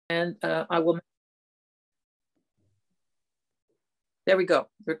And I will. There we go.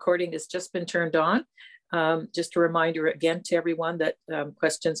 Recording has just been turned on. Just a reminder again to everyone that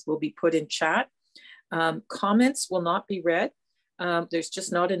questions will be put in chat. Comments will not be read. There's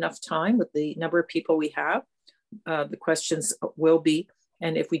just not enough time with the number of people we have. The questions will be,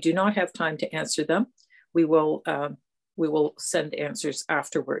 and if we do not have time to answer them, we will send answers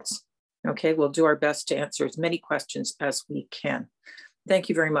afterwards. Okay, we'll do our best to answer as many questions as we can. Thank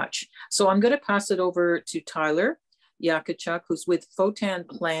you very much. So I'm going to pass it over to Tyler Yakachuk, who's with Photan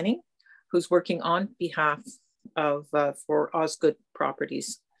Planning, who's working on behalf of for Osgoode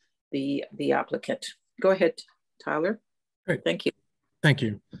Properties, the applicant. Go ahead, Tyler. Great. Thank you. Thank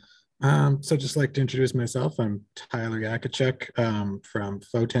you. So just like to introduce myself. I'm Tyler Yakachuk from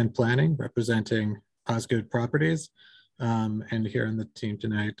Photan Planning, representing Osgoode Properties. And here on the team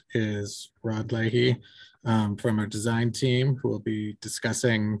tonight is Rod Leahy from our design team, who will be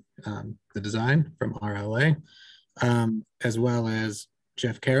discussing the design from RLA, as well as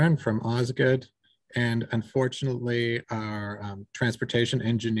Jeff Caron from Osgoode. And unfortunately, our transportation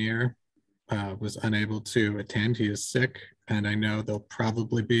engineer was unable to attend. He is sick, and I know there'll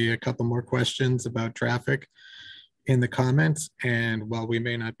probably be a couple more questions about traffic in the comments. And while we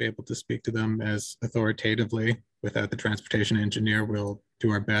may not be able to speak to them as authoritatively without the transportation engineer, we'll do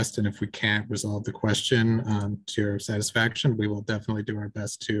our best. And if we can't resolve the question to your satisfaction, we will definitely do our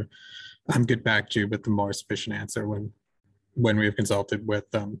best to get back to you with the more sufficient answer when we have consulted with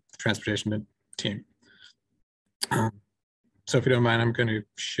the transportation team. So if you don't mind, I'm going to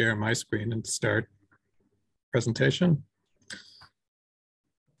share my screen and start presentation.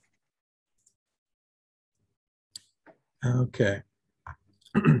 Okay.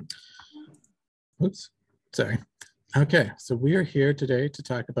 Oops, sorry. Okay, so we are here today to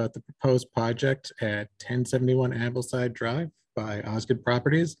talk about the proposed project at 1071 Ambleside Drive by Osgoode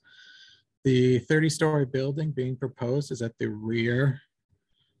Properties. The 30-story building being proposed is at the rear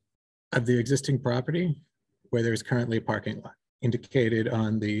of the existing property, where there is currently a parking lot, indicated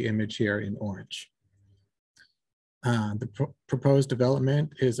on the image here in orange. The proposed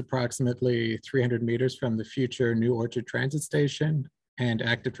development is approximately 300 meters from the future New Orchard Transit Station, and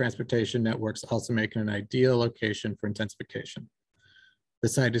active transportation networks also make it an ideal location for intensification. The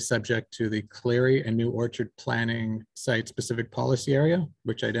site is subject to the Cleary and New Orchard Planning Site-Specific Policy Area,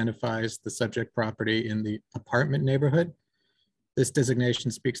 which identifies the subject property in the apartment neighborhood. This designation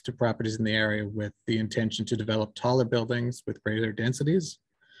speaks to properties in the area with the intention to develop taller buildings with greater densities.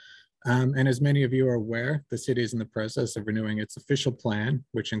 And as many of you are aware, the city is in the process of renewing its official plan,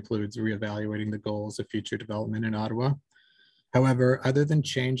 which includes reevaluating the goals of future development in Ottawa. However, other than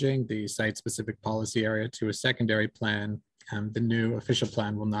changing the site-specific policy area to a secondary plan, the new official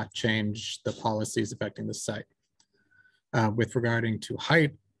plan will not change the policies affecting the site. With regarding to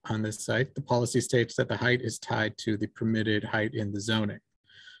height on this site, the policy states that the height is tied to the permitted height in the zoning,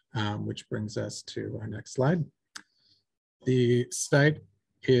 which brings us to our next slide. The site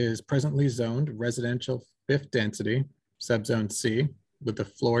is presently zoned residential 5th density, subzone C, with a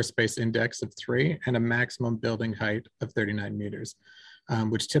floor space index of 3 and a maximum building height of 39 meters,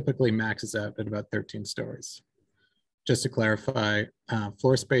 which typically maxes out at about 13 stories. Just to clarify,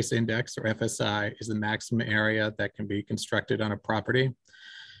 floor space index, or FSI, is the maximum area that can be constructed on a property.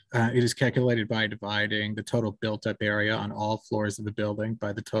 It is calculated by dividing the total built-up area on all floors of the building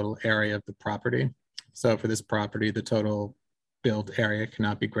by the total area of the property. So for this property, the total built area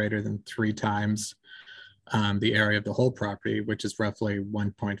cannot be greater than 3 times the area of the whole property, which is roughly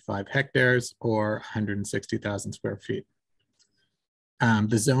 1.5 hectares or 160,000 square feet.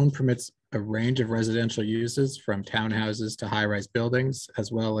 The zone permits a range of residential uses from townhouses to high-rise buildings,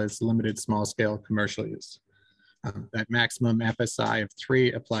 as well as limited small-scale commercial use. That maximum FSI of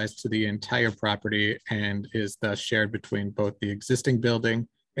 3 applies to the entire property and is thus shared between both the existing building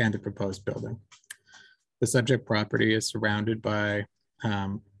and the proposed building. The subject property is surrounded by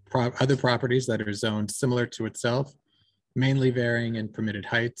other properties that are zoned similar to itself, mainly varying in permitted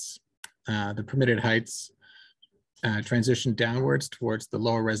heights. The permitted heights transition downwards towards the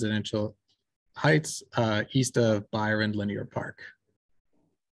lower residential heights east of Byron Linear Park.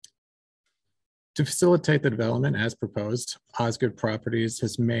 To facilitate the development as proposed, Osgoode Properties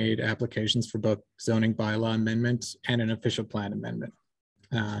has made applications for both zoning bylaw amendments and an official plan amendment.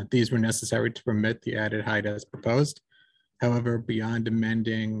 These were necessary to permit the added height as proposed. However, beyond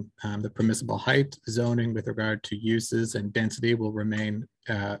amending the permissible height, zoning with regard to uses and density will remain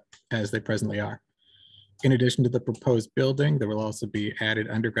as they presently are. In addition to the proposed building, there will also be added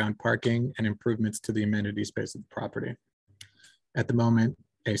underground parking and improvements to the amenity space of the property. At the moment,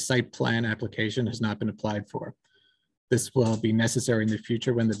 a site plan application has not been applied for. This will be necessary in the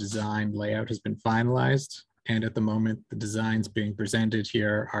future when the design layout has been finalized. And at the moment, the designs being presented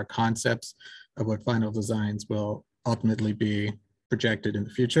here are concepts of what final designs will ultimately be projected in the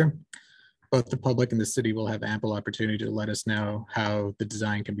future. Both the public and the city will have ample opportunity to let us know how the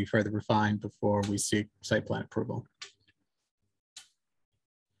design can be further refined before we seek site plan approval.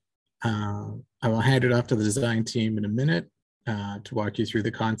 I will hand it off to the design team in a minute to walk you through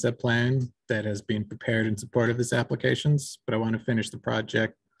the concept plan that has been prepared in support of this applications, but I want to finish the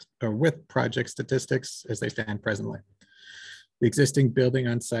project with project statistics as they stand presently. The existing building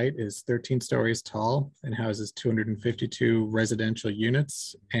on site is 13 stories tall and houses 252 residential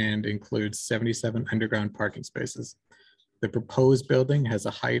units and includes 77 underground parking spaces. The proposed building has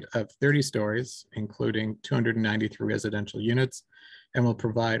a height of 30 stories, including 293 residential units, and will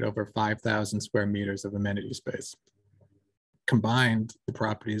provide over 5,000 square meters of amenity space. Combined, the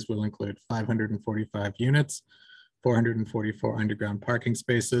properties will include 545 units, 444 underground parking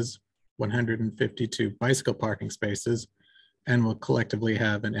spaces, 152 bicycle parking spaces, and will collectively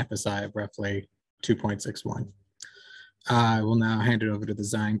have an FSI of roughly 2.61. I will now hand it over to the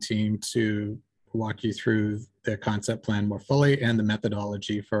design team to walk you through the concept plan more fully and the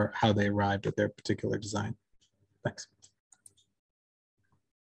methodology for how they arrived at their particular design. Thanks.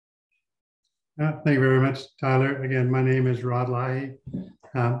 Thank you very much, Tyler. Again, my name is Rod Lahi.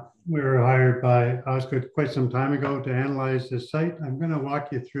 We were hired by Osgoode quite some time ago to analyze this site. I'm going to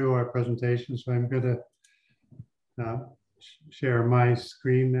walk you through our presentation, so I'm going to share my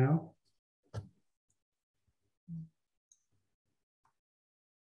screen now.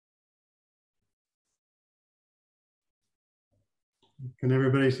 Can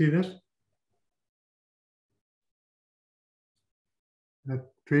everybody see this?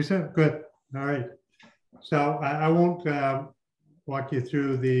 Teresa, good. All right. So I won't walk you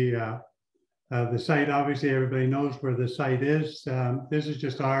through the site. Obviously, everybody knows where the site is. This is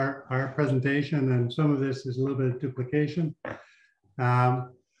just our presentation, and some of this is a little bit of duplication. When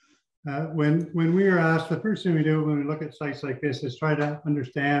we are asked, the first thing we do when we look at sites like this is try to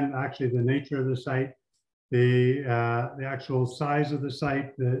understand actually the nature of the site, the actual size of the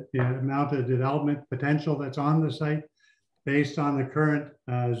site, the amount of development potential that's on the site based on the current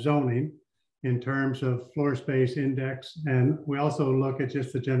zoning in terms of floor space index. And we also look at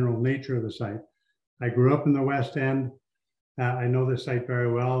just the general nature of the site. I grew up in the West End. I know the site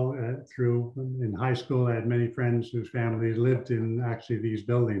very well. In high school, I had many friends whose families lived in actually these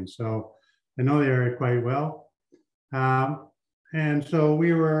buildings. So I know the area quite well. And so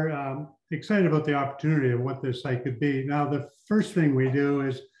we were excited about the opportunity of what this site could be. Now, the first thing we do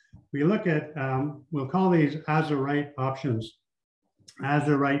is we look at, we'll call these as-of-right options.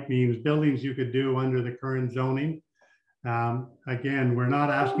 As-of-right means buildings you could do under the current zoning. Again, we're not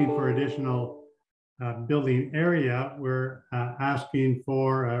asking for additional building area. We're asking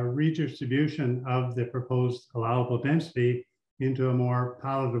for a redistribution of the proposed allowable density into a more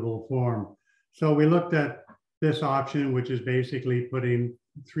palatable form. So we looked at this option, which is basically putting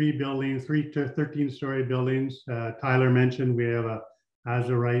 3 buildings, 3 to 13-story buildings. Tyler mentioned we have a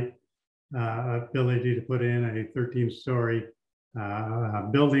as-of-right ability to put in a 13-story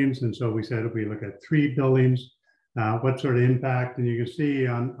buildings. And so we said if we look at 3 buildings, what sort of impact, and you can see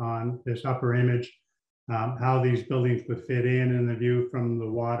on this upper image how these buildings would fit in the view from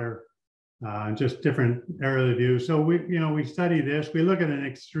the water, just different aerial views. So we study this. We look at an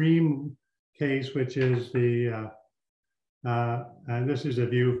extreme case, which is this is a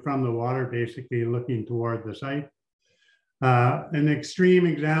view from the water, basically looking toward the site. An extreme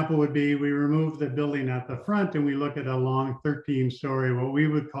example would be we remove the building at the front and we look at a long 13-story, what we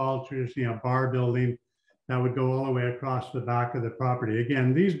would call traditionally a bar building that would go all the way across the back of the property.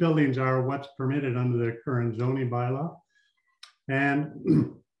 Again, these buildings are what's permitted under the current zoning bylaw. And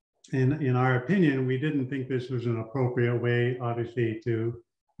in our opinion, we didn't think this was an appropriate way, obviously, to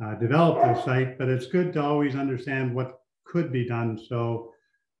develop the site, but it's good to always understand what could be done. So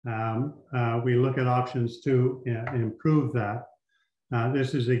we look at options to improve that.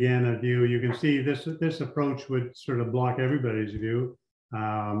 This is again a view. You can see this approach would sort of block everybody's view,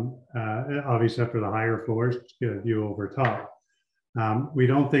 obviously for the higher floors to get a view over top. We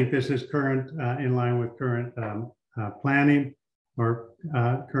don't think this is current in line with current planning or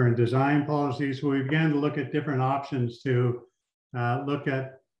current design policies. So we began to look at different options to look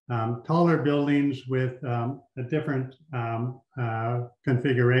at taller buildings with a different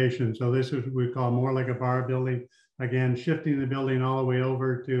configuration. So this is what we call more like a bar building. Again, shifting the building all the way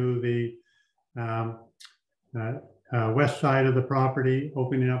over to the west side of the property,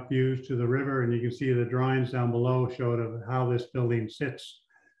 opening up views to the river. And you can see the drawings down below showed of how this building sits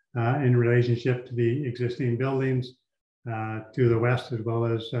in relationship to the existing buildings. to the west, as well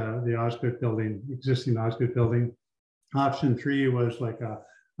as the Osgoode building, existing Osgoode building. Option 3 was like a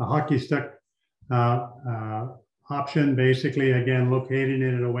hockey stick option, basically, again, locating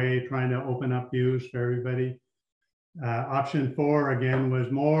it in a way, trying to open up views for everybody. Option 4, again,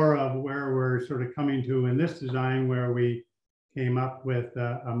 was more of where we're sort of coming to in this design, where we came up with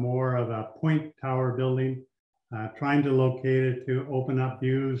a more of a point tower building, trying to locate it to open up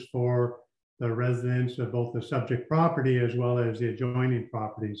views for the residents of both the subject property as well as the adjoining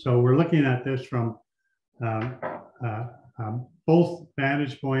property. So we're looking at this from both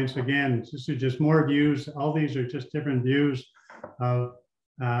vantage points. Again, just more views. All these are just different views of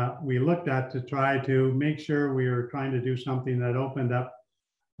we looked at to try to make sure we were trying to do something that opened up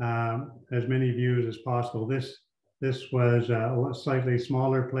as many views as possible. This was a slightly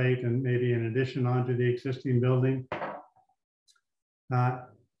smaller plate and maybe an addition onto the existing building.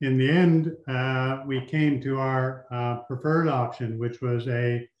 In the end, we came to our preferred option, which was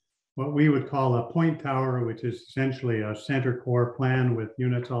what we would call a point tower, which is essentially a center core plan with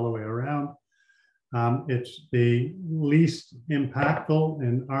units all the way around. It's the least impactful,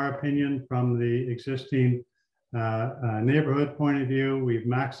 in our opinion, from the existing neighborhood point of view. We've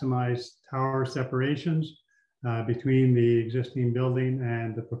maximized tower separations between the existing building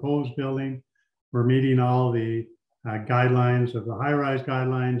and the proposed building. We're meeting all the guidelines of the high-rise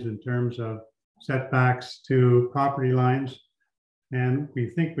guidelines in terms of setbacks to property lines. And we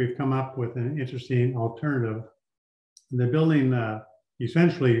think we've come up with an interesting alternative. The building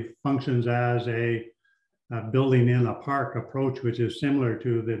essentially functions as a building in a park approach, which is similar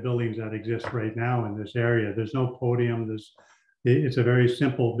to the buildings that exist right now in this area. There's no podium. It's a very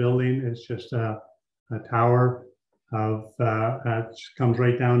simple building. It's just a tower that comes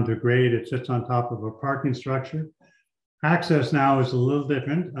right down to grade. It sits on top of a parking structure. Access now is a little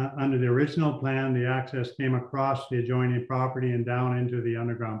different. Under the original plan, the access came across the adjoining property and down into the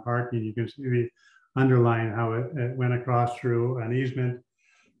underground parking. You can see the underline how it went across through an easement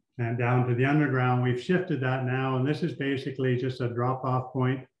and down to the underground. We've shifted that now, and this is basically just a drop-off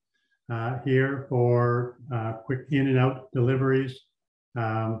point here for quick in and out deliveries.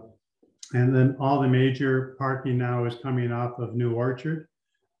 And then all the major parking now is coming off of New Orchard,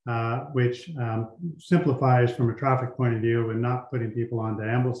 which simplifies from a traffic point of view and not putting people onto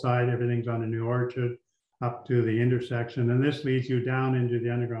Ambleside. Everything's on the New Orchard up to the intersection, and this leads you down into the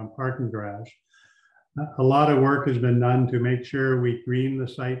underground parking garage. A lot of work has been done to make sure we green the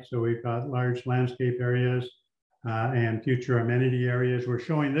site, so we've got large landscape areas and future amenity areas. We're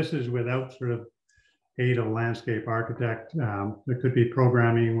showing this is without sort of aid of landscape architect. There could be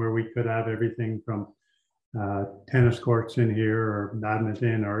programming where we could have everything from tennis courts in here or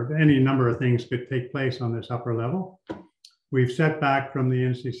badminton, or any number of things could take place on this upper level. We've set back from the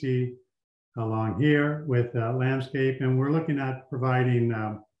NCC along here with landscape, and we're looking at providing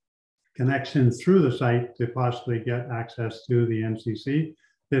connections through the site to possibly get access to the NCC.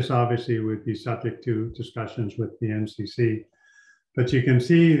 This obviously would be subject to discussions with the NCC. But you can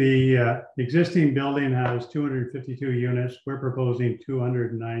see the existing building has 252 units. We're proposing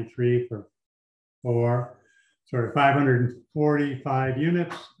 293 for 545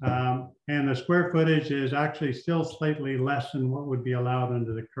 units. And the square footage is actually still slightly less than what would be allowed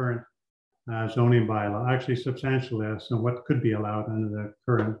under the current zoning bylaw, actually substantially less than what could be allowed under the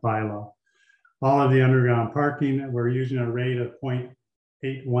current bylaw. All of the underground parking, we're using a rate of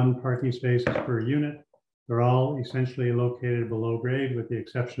 0.81 parking spaces per unit. They're all essentially located below grade, with the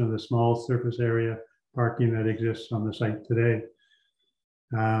exception of the small surface area parking that exists on the site today.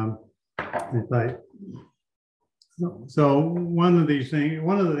 So one of the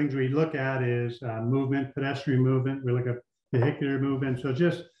things we look at is movement, pedestrian movement. We look at vehicular movement. So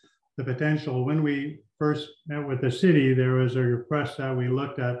just the potential. When we first met with the city, there was a request that we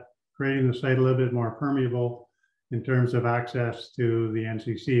looked at creating the site a little bit more permeable in terms of access to the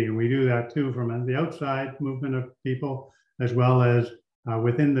NCC. And we do that too from the outside movement of people, as well as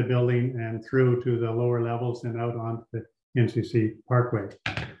within the building and through to the lower levels and out onto the NCC Parkway.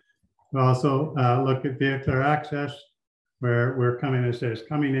 We also look at vehicular access, where we're coming, as says,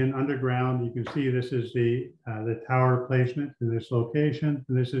 coming in underground. You can see this is the tower placement in this location.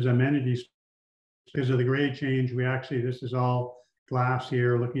 And this is amenities. Because of the grade change, this is all glass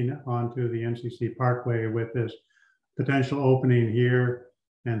here looking onto the NCC Parkway, with this potential opening here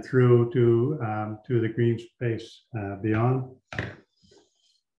and through to the green space beyond.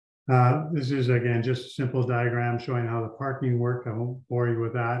 This is, again, just a simple diagram showing how the parking work. I won't bore you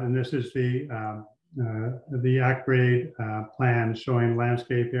with that. And this is the at-grade plan showing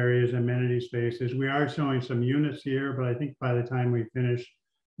landscape areas, amenity spaces. We are showing some units here, but I think by the time we finish,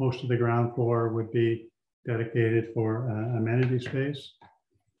 most of the ground floor would be dedicated for amenity space.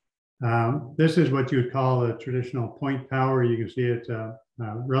 This is what you would call a traditional point tower. You can see it's a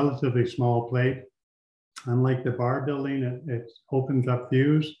relatively small plate. Unlike the bar building, it opens up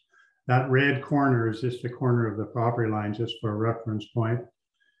views. That red corner is just the corner of the property line, just for a reference point.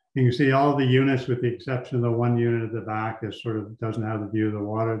 You can see all the units, with the exception of the one unit at the back, is sort of doesn't have the view of the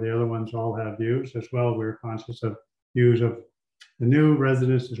water. The other ones all have views as well. We're conscious of views of the new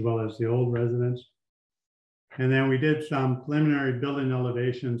residents as well as the old residents. And then we did some preliminary building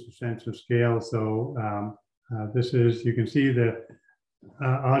elevations, a sense of scale. So this is, you can see the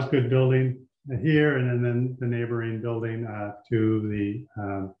Osgoode building here, and then the neighboring building to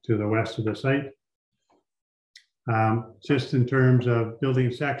the west of the site. Just in terms of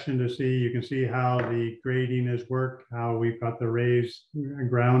building section to see, you can see how the grading is worked, how we've got the raised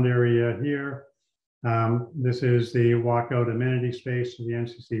ground area here. This is the walkout amenity space to the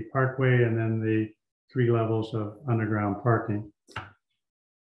NCC Parkway, and then the 3 levels of underground parking.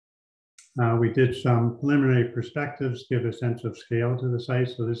 We did some preliminary perspectives, give a sense of scale to the site.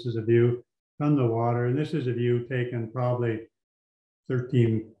 So this is a view from the water, and this is a view taken probably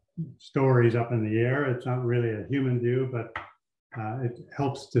 13 stories up in the air. It's not really a human view, but it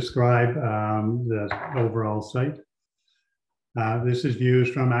helps describe the overall site. This is views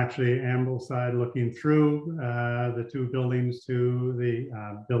from actually Ambleside, looking through the 2 buildings to the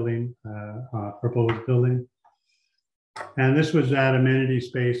proposed building. And this was that amenity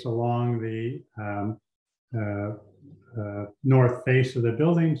space along the north face of the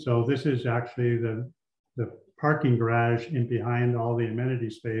building. So this is actually the parking garage in behind all the amenity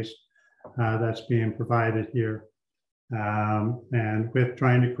space that's being provided here. And with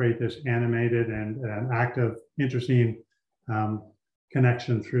trying to create this animated and active, interesting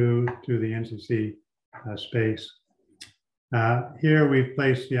connection through to the NCC space. Here we've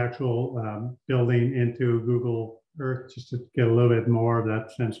placed the actual building into Google Earth just to get a little bit more of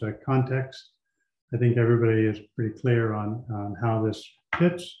that sense of context. I think everybody is pretty clear on how this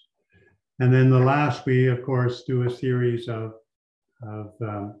fits. And then the last, we of course do a series of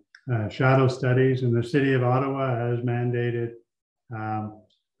shadow studies, and the City of Ottawa has mandated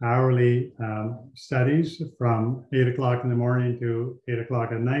hourly studies from 8 o'clock in the morning to 8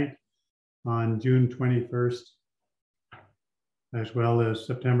 o'clock at night on June 21st, as well as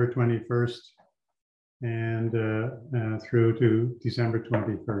September 21st, and through to December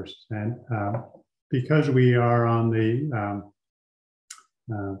 21st. And because we are on the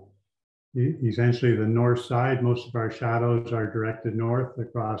essentially the north side, most of our shadows are directed north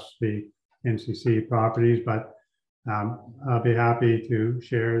across the NCC properties, but I'll be happy to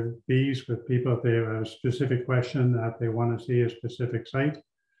share these with people if they have a specific question that they want to see a specific site.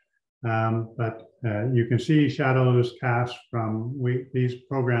 But you can see shadows cast from, these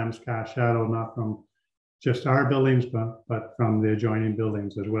programs cast shadow not from just our buildings, but from the adjoining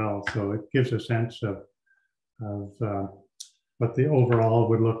buildings as well. So it gives a sense of what the overall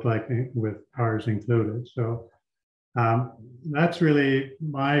would look like with ours included. So that's really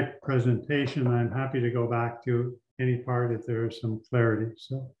my presentation. I'm happy to go back to any part if there is some clarity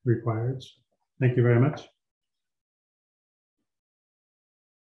required. So thank you very much.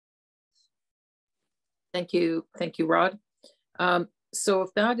 Thank you, Rod. So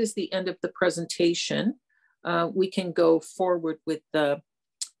if that is the end of the presentation, we can go forward with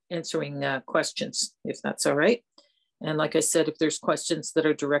answering questions, if that's all right. And like I said, if there's questions that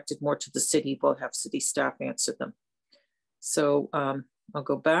are directed more to the city, we'll have city staff answer them. So I'll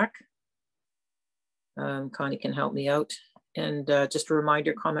go back. Connie can help me out. And just a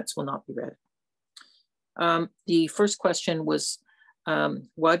reminder, comments will not be read. The first question was,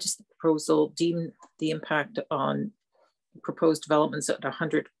 why does the proposal deem the impact on proposed developments at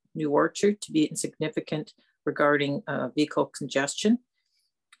 100 New Orchard to be insignificant regarding vehicle congestion?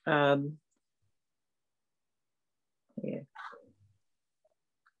 Yeah.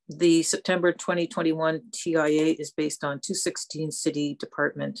 The September 2021 TIA is based on 2016 City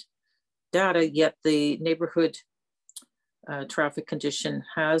Department data, yet the neighborhood traffic condition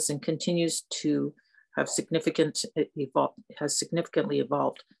has and continues to have significantly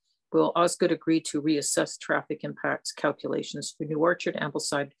evolved. Will Osgoode agree to reassess traffic impacts calculations for New Orchard,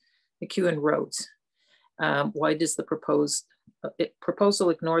 Ambleside, McEwen roads? Why does the proposal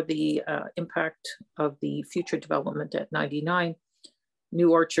ignore the impact of the future development at 99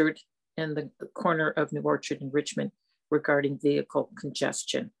 New Orchard and the corner of New Orchard and Richmond regarding vehicle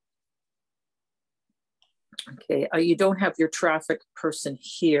congestion? Okay, you don't have your traffic person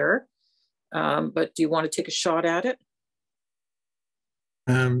here, but do you want to take a shot at it?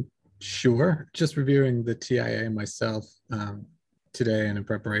 Sure. Just reviewing the TIA myself, today and in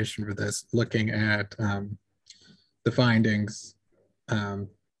preparation for this, looking at the findings.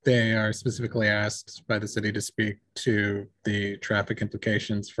 They are specifically asked by the city to speak to the traffic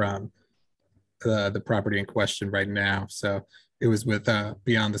implications from the property in question right now. So it was with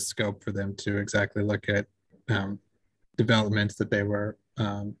beyond the scope for them to exactly look at developments that they were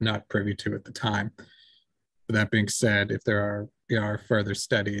not privy to at the time. With that being said, if there are further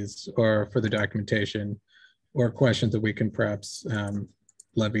studies or further documentation or questions that we can perhaps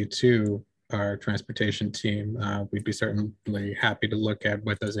levy to our transportation team, we'd be certainly happy to look at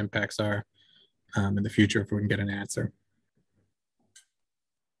what those impacts are in the future if we can get an answer.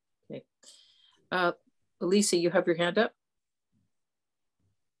 Okay. Lisa, you have your hand up.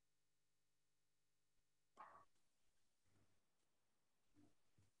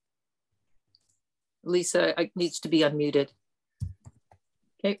 Lisa needs to be unmuted.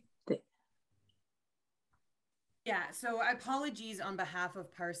 Okay. Yeah, so apologies on behalf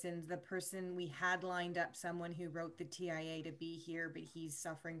of Parsons. The person we had lined up, someone who wrote the TIA to be here, but he's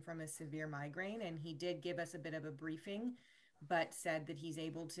suffering from a severe migraine, and he did give us a bit of a briefing, but said that he's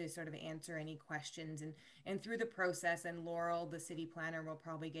able to sort of answer any questions. And through the process, and Laurel, the city planner, will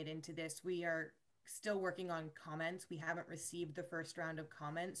probably get into this, we are still working on comments. We haven't received the first round of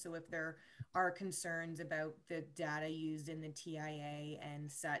comments. So if there are concerns about the data used in the TIA and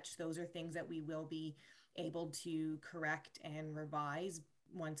such, those are things that we will be able to correct and revise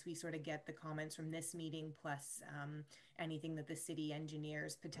once we sort of get the comments from this meeting, plus anything that the city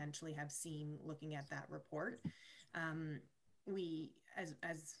engineers potentially have seen looking at that report. We,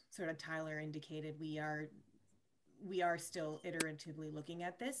 as sort of Tyler indicated, we are still iteratively looking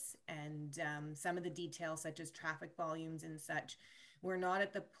at this, and some of the details such as traffic volumes and such, we're not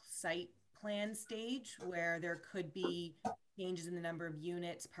at the site plan stage where there could be changes in the number of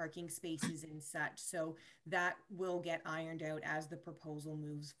units, parking spaces and such. So that will get ironed out as the proposal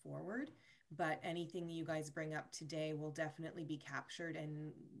moves forward. But anything you guys bring up today will definitely be captured.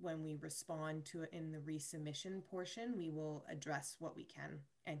 And when we respond to it in the resubmission portion, we will address what we can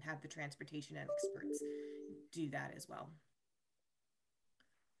and have the transportation experts do that as well.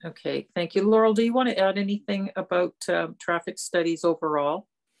 Okay, thank you. Laurel, do you want to add anything about traffic studies overall?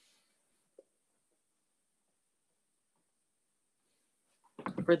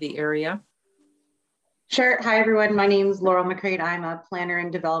 For the area? Sure. Hi, everyone. My name is Laurel McCrade. I'm a planner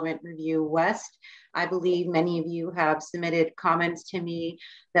in Development Review West. I believe many of you have submitted comments to me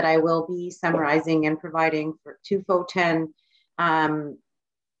that I will be summarizing and providing to FO10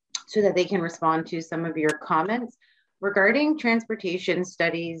 so that they can respond to some of your comments. Regarding transportation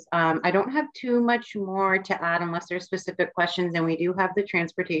studies, I don't have too much more to add unless there's specific questions, and we do have the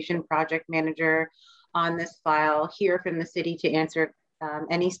transportation project manager on this file here from the city to answer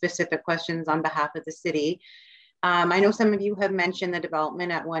any specific questions on behalf of the city. I know some of you have mentioned the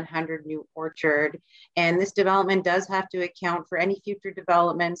development at 100 New Orchard, and this development does have to account for any future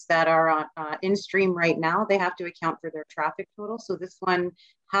developments that are in stream right now. They have to account for their traffic total. So this one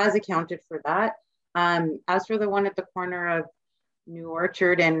has accounted for that. As for the one at the corner of New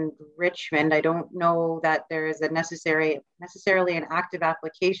Orchard and Richmond, I don't know that there is a necessarily an active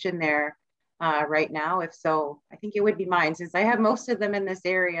application there right now. If so, I think it would be mine since I have most of them in this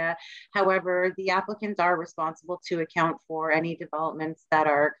area. However, the applicants are responsible to account for any developments that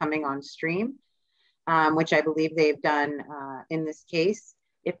are coming on stream, which I believe they've done in this case.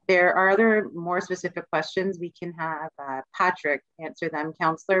 If there are other more specific questions, we can have Patrick answer them,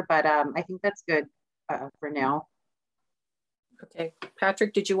 Councillor, but I think that's good for now. Okay,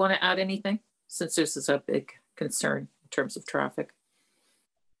 Patrick, did you want to add anything since this is a big concern in terms of traffic?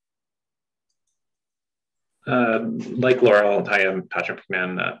 Like Laurel, I am Patrick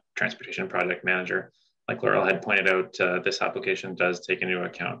McMahon, Transportation Project Manager. Like Laurel had pointed out, this application does take into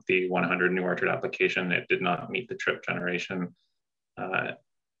account the 100 New Orchard application. It did not meet the trip generation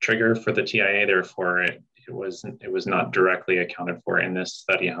trigger for the TIA, therefore it was not directly accounted for in this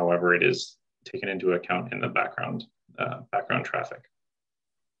study. However, it is taken into account in the background traffic.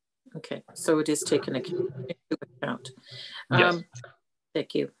 Okay, so it is taken into account. Yes.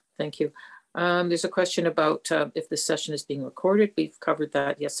 Thank you. Thank you. There's a question about if the session is being recorded. We've covered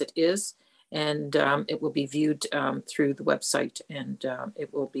that. Yes, it is. And it will be viewed through the website, and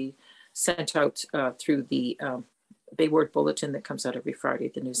it will be sent out through the Bay Ward Bulletin that comes out every Friday,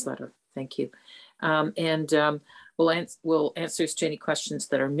 the newsletter. Thank you. We'll answers to any questions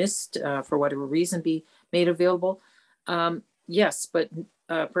that are missed for whatever reason be made available. Yes, but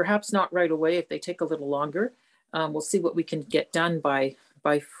perhaps not right away. If they take a little longer, we'll see what we can get done by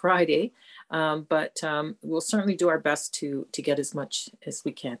Friday. But we'll certainly do our best to get as much as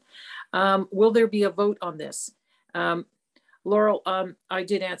we can. Will there be a vote on this? Laurel, I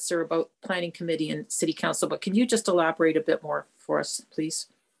did answer about planning committee and city council, but can you just elaborate a bit more for us, please?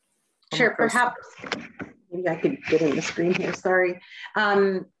 Sure, perhaps. Maybe I could get in the screen here, sorry.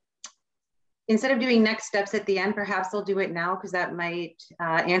 Instead of doing next steps at the end, perhaps I'll do it now because that might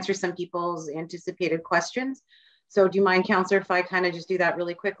answer some people's anticipated questions. So do you mind, Councillor, if I kind of just do that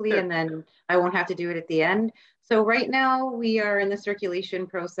really quickly? Sure. And then I won't have to do it at the end. So right now we are in the circulation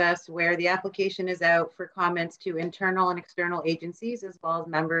process where the application is out for comments to internal and external agencies as well as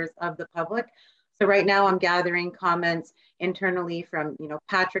members of the public. So right now I'm gathering comments internally from,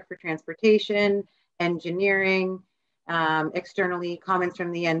 Patrick for transportation, engineering, externally comments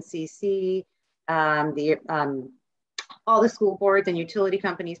from the NCC, all the school boards and utility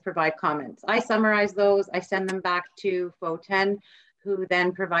companies provide comments. I summarize those, I send them back to FO10, who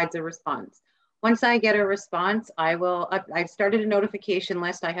then provides a response. Once I get a response, I've started a notification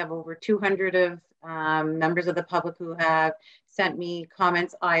list. I have over 200 of members of the public who have sent me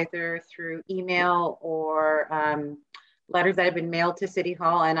comments either through email or letters that have been mailed to City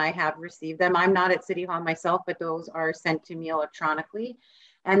Hall, and I have received them. I'm not at City Hall myself, but those are sent to me electronically.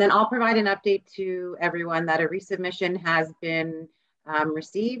 And then I'll provide an update to everyone that a resubmission has been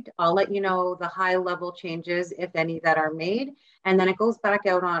received. I'll let you know the high level changes, if any, that are made. And then it goes back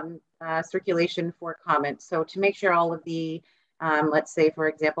out on circulation for comments. So to make sure all of the, let's say, for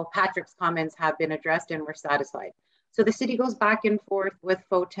example, Patrick's comments have been addressed and we're satisfied. So the city goes back and forth with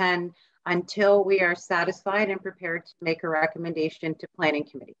FO10 until we are satisfied and prepared to make a recommendation to Planning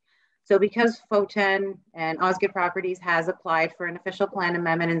Committee. So because FO10 and Osgoode Properties has applied for an official plan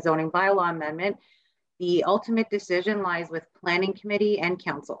amendment and zoning bylaw amendment, the ultimate decision lies with Planning Committee and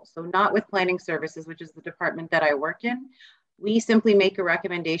Council. So not with Planning Services, which is the department that I work in. We simply make a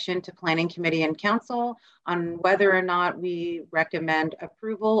recommendation to Planning Committee and Council on whether or not we recommend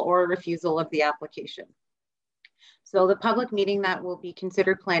approval or refusal of the application. So the public meeting that will be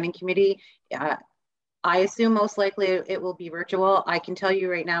considered Planning Committee, I assume most likely it will be virtual. I can tell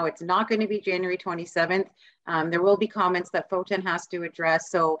you right now, it's not going to be January 27th. There will be comments that FO10 has to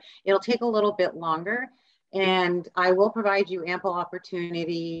address, so it'll take a little bit longer. And I will provide you ample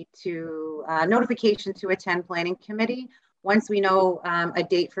opportunity to notification to attend Planning Committee. Once we know a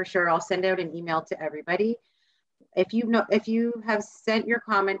date for sure, I'll send out an email to everybody. If you have sent your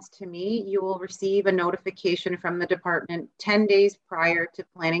comments to me, you will receive a notification from the department 10 days prior to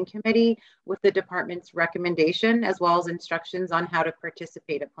Planning Committee with the department's recommendation, as well as instructions on how to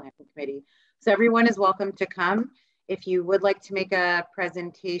participate at Planning Committee. So everyone is welcome to come. If you would like to make a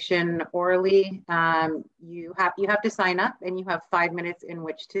presentation orally, you have to sign up and you have 5 minutes in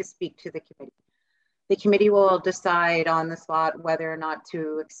which to speak to the committee. The committee will decide on the spot whether or not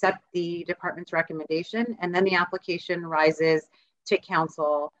to accept the department's recommendation, and then the application rises to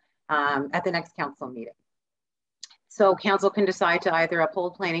council at the next council meeting. So council can decide to either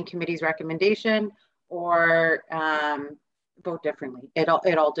uphold Planning Committee's recommendation or vote differently. It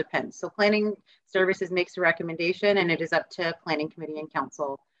all depends. So Planning Services makes a recommendation, and it is up to Planning Committee and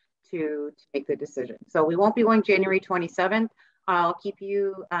council to make the decision. So we won't be going January 27th. I'll keep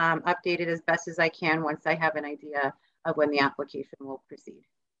you updated as best as I can once I have an idea of when the application will proceed.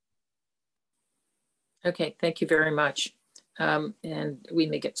 Okay, thank you very much. And we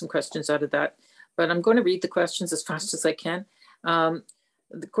may get some questions out of that, but I'm going to read the questions as fast as I can.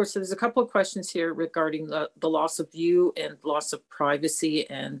 Of course, there's a couple of questions here regarding the loss of view and loss of privacy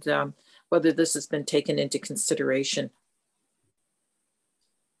and whether this has been taken into consideration.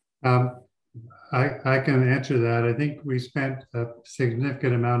 I can answer that. I think we spent a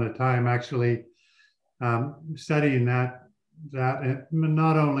significant amount of time actually studying that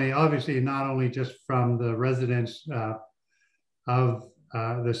not only just from the residents of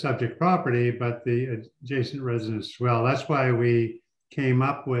the subject property, but the adjacent residents as well. That's why we came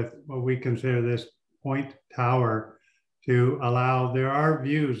up with what we consider this point tower to allow, there are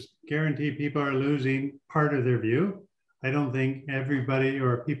views, guarantee people are losing part of their view. I don't think everybody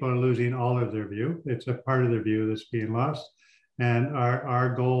or people are losing all of their view. It's a part of their view that's being lost. And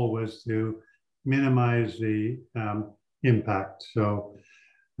our goal was to minimize the impact. So,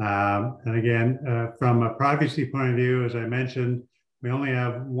 and again, from a privacy point of view, as I mentioned, we only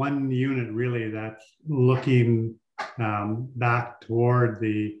have one unit really that's looking back toward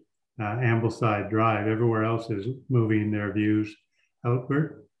the Ambleside Drive. Everywhere else is moving their views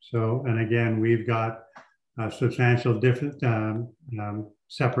outward. So, and again, we've got substantial different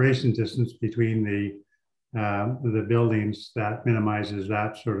separation distance between the buildings that minimizes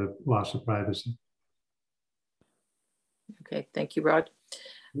that sort of loss of privacy. Okay, thank you, Rod.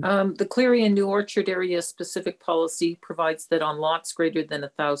 The Cleary and New Orchard area specific policy provides that on lots greater than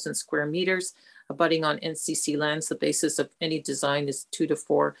 1,000 square meters, abutting on NCC lands. The basis of any design is 2 to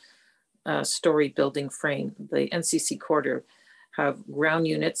 4 story building frame. The NCC corridor have ground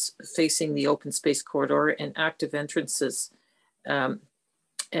units facing the open space corridor and active entrances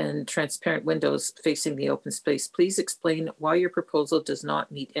and transparent windows facing the open space. Please explain why your proposal does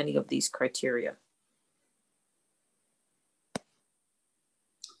not meet any of these criteria.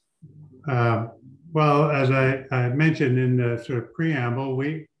 Well, as I mentioned in the sort of preamble,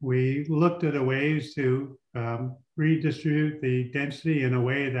 we looked at ways to redistribute the density in a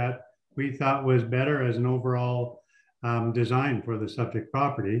way that we thought was better as an overall design for the subject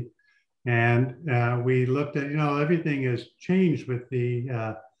property. And we looked at, everything has changed with the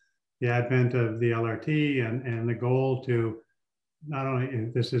advent of the LRT and the goal to not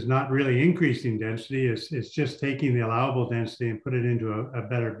only, this is not really increasing density, it's just taking the allowable density and put it into a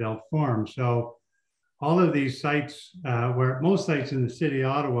better built form. So all of these sites, where most sites in the city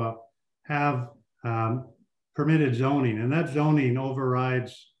of Ottawa have permitted zoning, and that zoning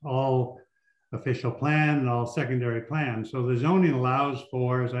overrides all official plan and all secondary plans. So the zoning allows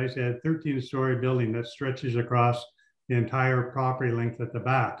for, as I said, 13-story building that stretches across the entire property length at the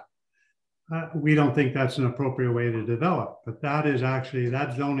back. We don't think that's an appropriate way to develop, but that is actually,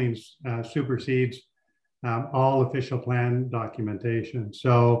 that zoning supersedes all official plan documentation.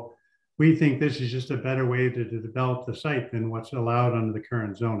 So we think this is just a better way to develop the site than what's allowed under the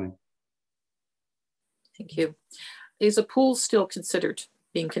current zoning. Thank you. Is a pool still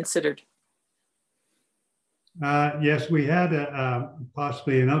being considered? Yes, we had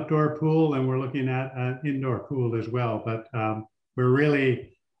possibly an outdoor pool, and we're looking at an indoor pool as well, but we're really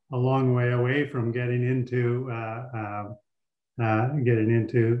a long way away from getting into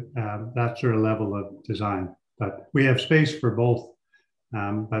that sort of level of design. But we have space for both.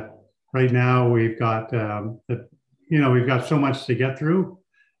 But right now we've got we've got so much to get through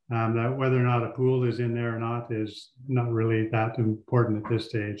that whether or not a pool is in there or not is not really that important at this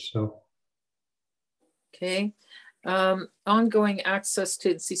stage. So. Okay. Ongoing access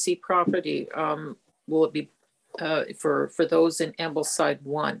to NCC property, will it be for those in Ambleside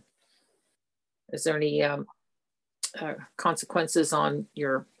 1? Is there any consequences on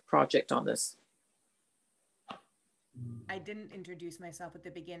your project on this? I didn't introduce myself at the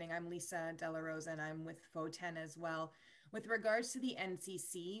beginning. I'm Lisa De La Rosa, and I'm with FO10 as well. With regards to the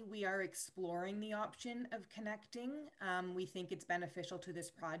NCC, we are exploring the option of connecting. We think it's beneficial to this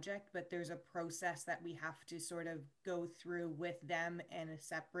project, but there's a process that we have to sort of go through with them and a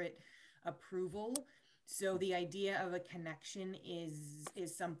separate approval. So the idea of a connection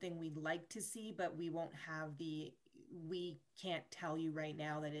is something we'd like to see, but we won't have we can't tell you right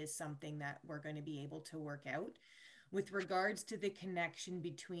now that is something that we're going to be able to work out. With regards to the connection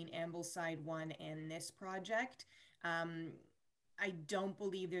between Ambleside 1 and this project, I don't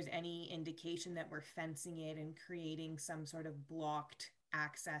believe there's any indication that we're fencing it and creating some sort of blocked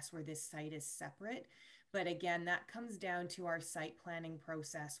access where this site is separate. But again, that comes down to our site planning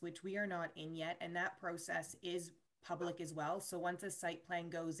process, which we are not in yet. And that process is public as well. So once a site plan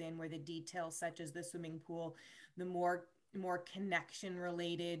goes in where the details such as the swimming pool, the more connection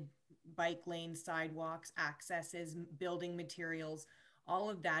related bike lanes, sidewalks, accesses, building materials, all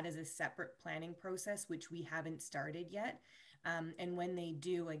of that is a separate planning process, which we haven't started yet. And when they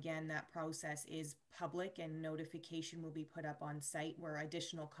do, again, that process is public and notification will be put up on site where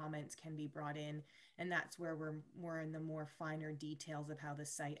additional comments can be brought in. And that's where we're in the more finer details of how the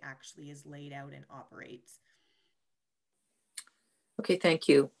site actually is laid out and operates. Okay, thank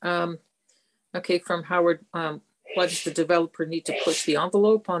you. Okay, from Howard, why does the developer need to push the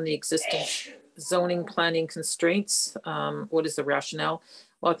envelope on the existing zoning planning constraints? What is the rationale?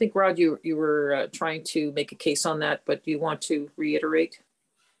 Well, I think, Rod, you were trying to make a case on that, but do you want to reiterate?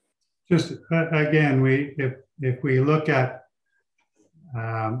 Just again, if we look at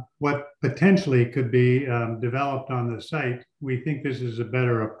what potentially could be developed on the site, we think this is a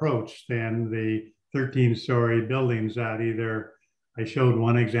better approach than the 13-story buildings that either, I showed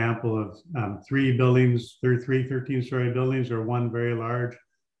one example of 3 buildings, 13-story buildings, or one very large,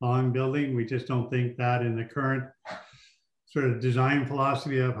 long building. We just don't think that in the current sort of design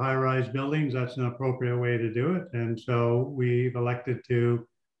philosophy of high-rise buildings, that's an appropriate way to do it. And so we've elected to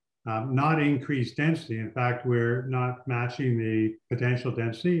not increase density. In fact, we're not matching the potential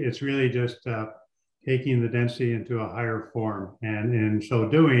density. It's really just taking the density into a higher form. And in so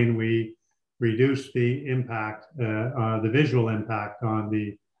doing, we reduce the impact, the visual impact on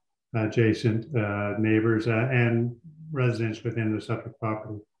the adjacent neighbors and residents within the subject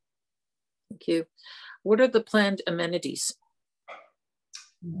property. Thank you. What are the planned amenities?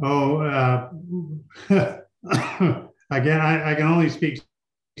 Oh, again, I can only speak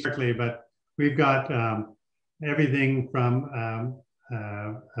directly, but we've got everything from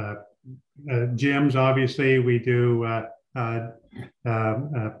gyms. Obviously, we do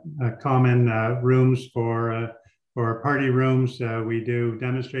common rooms for party rooms. We do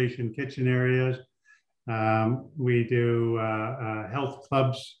demonstration kitchen areas. We do health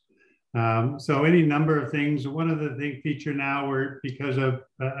clubs. So any number of things. One of the big feature now, because of,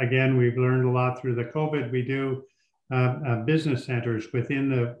 again, we've learned a lot through the COVID, we do business centers within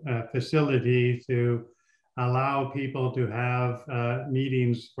the facility to allow people to have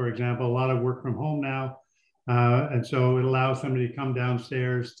meetings. For example, a lot of work from home now. And so it allows somebody to come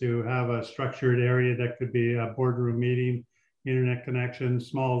downstairs to have a structured area that could be a boardroom meeting, internet connection,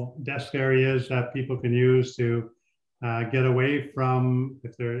 small desk areas that people can use to get away from,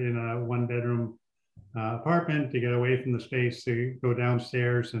 if they're in a one-bedroom apartment, to get away from the space to go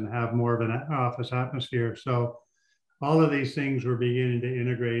downstairs and have more of an office atmosphere. So all of these things we're beginning to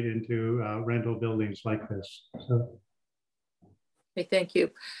integrate into rental buildings like this. So. Okay, thank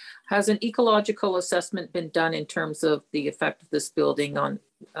you. Has an ecological assessment been done in terms of the effect of this building on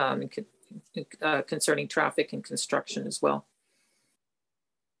concerning traffic and construction as well?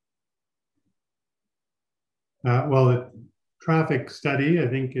 Well, the traffic study, I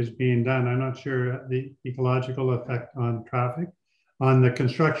think, is being done. I'm not sure the ecological effect on traffic. On the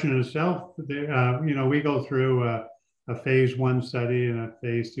construction itself, you know, we go through a phase 1 study and a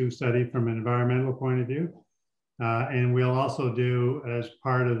phase 2 study from an environmental point of view. And we'll also do, as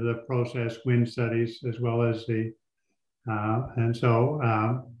part of the process, wind studies, as well as the, and so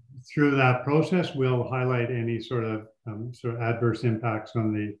through that process, we'll highlight any sort of adverse impacts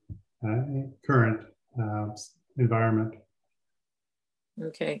on the current environment.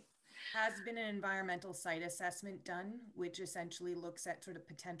 Okay. Has been an environmental site assessment done, which essentially looks at sort of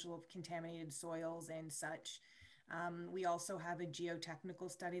potential of contaminated soils and such. We also have a geotechnical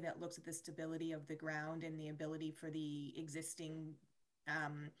study that looks at the stability of the ground and the ability for the existing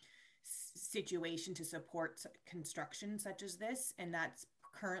situation to support construction such as this. And that's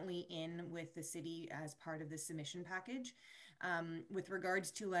currently in with the city as part of the submission package. With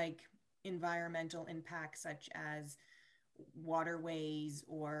regards to like environmental impacts such as waterways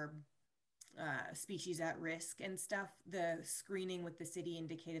or species at risk and stuff, the screening with the city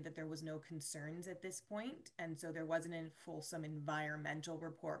indicated that there was no concerns at this point, and so there wasn't a fulsome environmental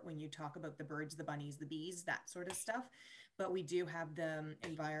report when you talk about the birds, the bunnies, the bees, that sort of stuff. But we do have the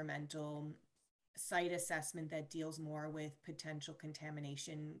environmental site assessment that deals more with potential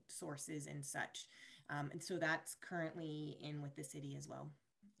contamination sources and such, and so that's currently in with the city as well,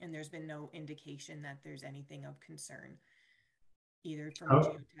 and there's been no indication that there's anything of concern, either from a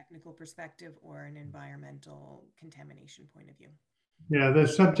geotechnical perspective or an environmental contamination point of view. Yeah, the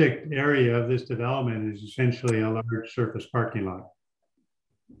subject area of this development is essentially a large surface parking lot.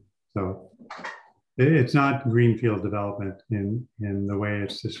 So it's not greenfield development in the way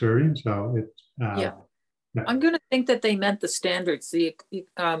it's serving. So it's yeah. I'm going to think that they meant the standards,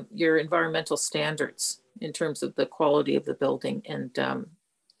 your environmental standards in terms of the quality of the building and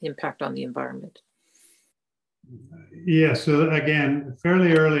impact on the environment. Yeah, so again,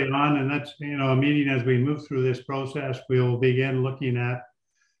 fairly early on, and that's, you know, a meeting as we move through this process, we'll begin looking at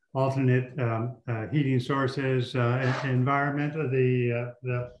alternate heating sources, environment,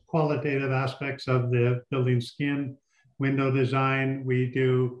 the qualitative aspects of the building skin, window design. We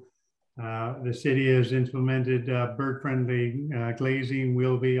do, the city has implemented bird-friendly glazing.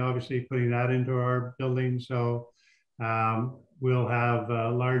 We'll be obviously putting that into our building. So we'll have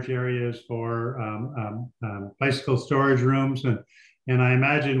large areas for bicycle storage rooms. And I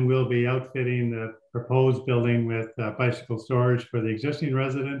imagine we'll be outfitting the proposed building with bicycle storage for the existing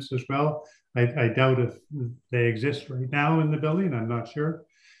residents as well. I doubt if they exist right now in the building, I'm not sure.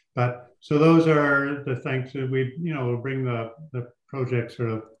 But so those are the things that we, you know, will bring the project sort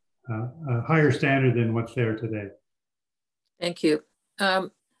of a higher standard than what's there today. Thank you.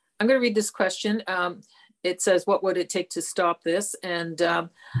 I'm going to read this question. It says, what would it take to stop this? And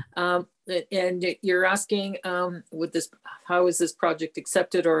you're asking, how is this project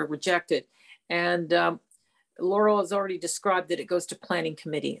accepted or rejected? And Laurel has already described that it goes to planning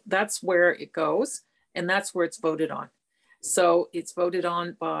committee. That's where it goes, and that's where it's voted on. So it's voted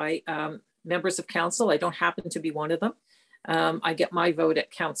on by members of council. I don't happen to be one of them. I get my vote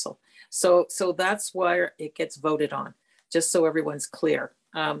at council. So that's where it gets voted on, just so everyone's clear.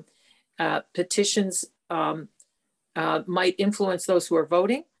 Petitions might influence those who are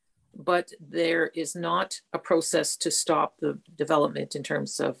voting, but there is not a process to stop the development in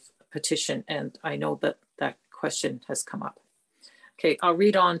terms of petition. And I know that that question has come up. Okay, I'll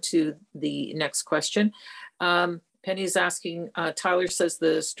read on to the next question. Penny's asking, Tyler says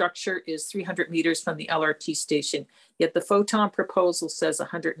the structure is 300 meters from the LRT station, yet the photon proposal says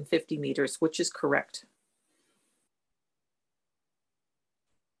 150 meters, which is correct?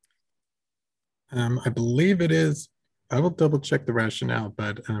 I believe it is. I will double check the rationale,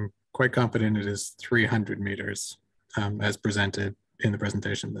 but I'm quite confident it is 300 meters as presented in the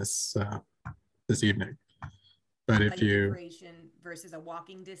presentation this evening. But if you versus a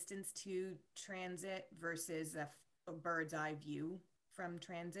walking distance to transit versus a bird's eye view from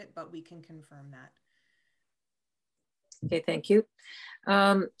transit, but we can confirm that. Okay, thank you.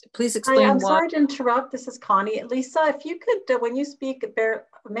 Please explain. I'm sorry to interrupt. This is Connie. Lisa, if you could, when you speak,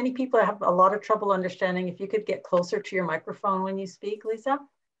 many people have a lot of trouble understanding. If you could get closer to your microphone when you speak, Lisa.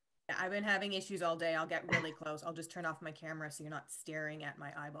 Yeah, I've been having issues all day. I'll get really close. I'll just turn off my camera so you're not staring at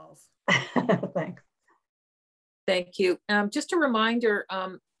my eyeballs. Thanks. Thank you. Just a reminder,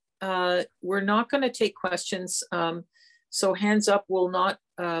 we're not going to take questions. So hands up will not,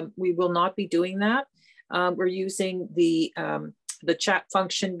 we will not be doing that. We're using the chat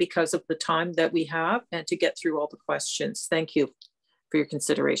function because of the time that we have and to get through all the questions. Thank you for your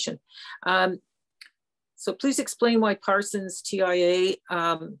consideration. So please explain why Parsons TIA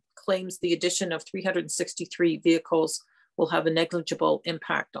claims the addition of 363 vehicles will have a negligible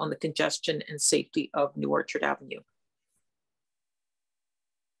impact on the congestion and safety of New Orchard Avenue.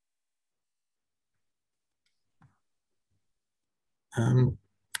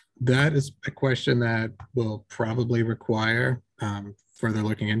 That is a question that will probably require further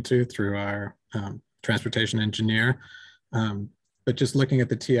looking into through our transportation engineer. But just looking at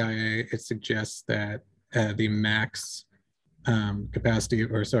the TIA, it suggests that the max capacity,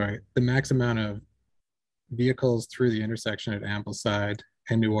 or sorry, the max amount of vehicles through the intersection at Ambleside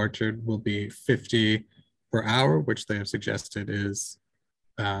and New Orchard will be 50 per hour, which they have suggested is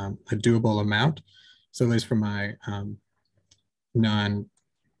a doable amount. So at least from my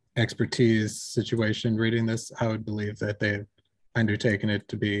non-expertise situation reading this, I would believe that they've undertaken it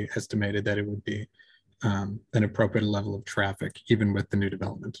to be estimated that it would be an appropriate level of traffic, even with the new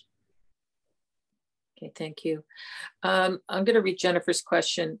development. Okay, thank you. I'm going to read Jennifer's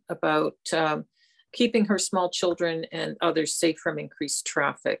question about keeping her small children and others safe from increased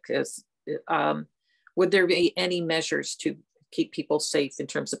traffic. Would there be any measures to keep people safe in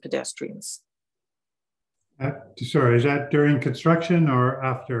terms of pedestrians? Sorry, is that during construction or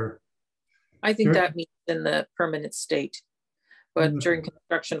after? I think that means in the permanent state, but during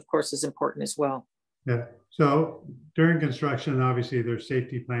construction, of course, is important as well. Yeah, so during construction, obviously there's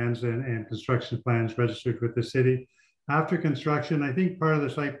safety plans and construction plans registered with the city. After construction, I think part of the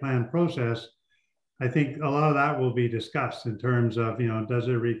site plan process, I think a lot of that will be discussed in terms of, does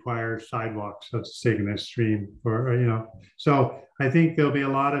it require sidewalks, let's take an extreme, or, so I think there'll be a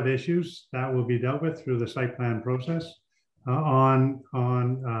lot of issues that will be dealt with through the site plan process on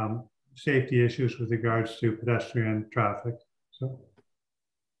safety issues with regards to pedestrian traffic. So.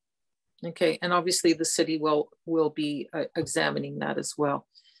 Okay, and obviously the city will be examining that as well.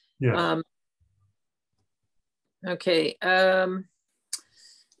 Yeah. Okay,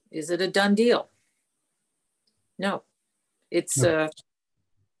 is it a done deal? No, it's,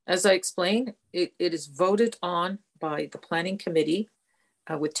 as I explained, it is voted on by the planning committee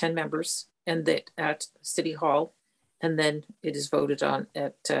with 10 members and that at City Hall, and then it is voted on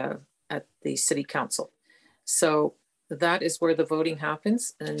at the City Council. So that is where the voting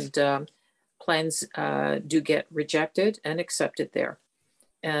happens, and plans do get rejected and accepted there.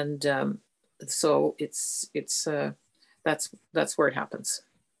 And so that's where it happens.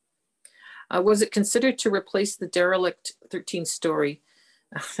 Was it considered to replace the derelict 13-story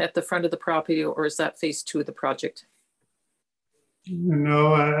at the front of the property, or is that phase 2 of the project?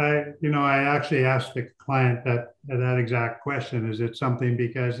 No, I actually asked the client that exact question. Is it something,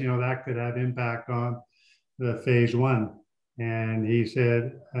 because that could have impact on the phase 1, and he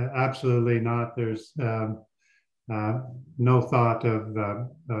said absolutely not. There's no thought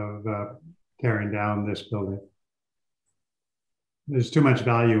of tearing down this building. There's too much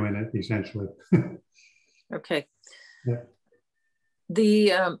value in it, essentially. Okay. Yeah.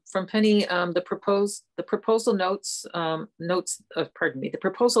 The from Penny, the proposal notes the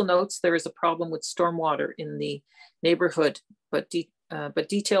proposal notes there is a problem with stormwater in the neighborhood, but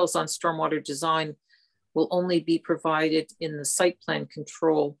details on stormwater design will only be provided in the site plan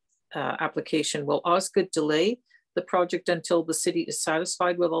control application. Will Osgoode delay the project until the city is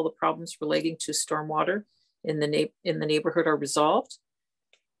satisfied with all the problems relating to stormwater in the neighborhood are resolved?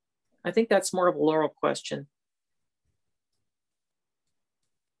 I think that's more of a Laurel question.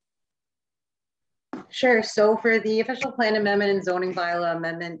 Sure. So for the official plan amendment and zoning bylaw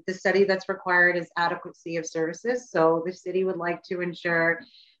amendment, the study that's required is adequacy of services. So the city would like to ensure,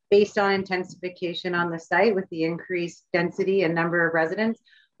 based on intensification on the site with the increased density and number of residents,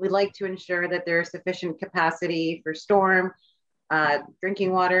 we'd like to ensure that there is sufficient capacity for storm,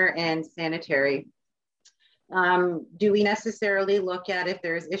 drinking water, and sanitary. Do we necessarily look at if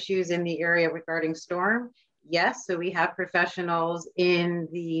there's issues in the area regarding storm? Yes. So we have professionals in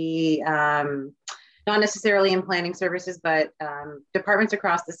the not necessarily in planning services, but departments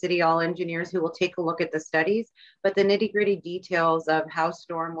across the city, all engineers who will take a look at the studies, but the nitty-gritty details of how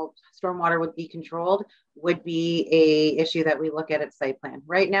stormwater would be controlled would be a issue that we look at site plan.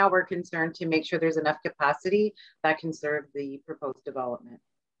 Right now, we're concerned to make sure there's enough capacity that can serve the proposed development.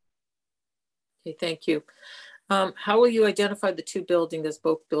 Okay, thank you. How will you identify the two buildings, as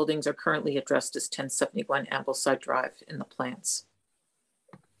both buildings are currently addressed as 1071 Ambleside Drive in the plans?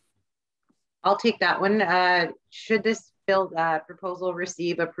 I'll take that one. Should this proposal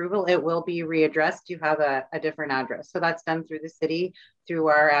receive approval, it will be readdressed to have a different address. So that's done through the city, through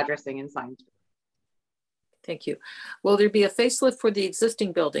our addressing and signs. Thank you. Will there be a facelift for the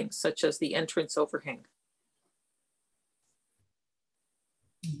existing buildings, such as the entrance overhang?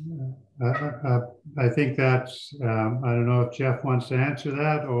 I think that's, I don't know if Jeff wants to answer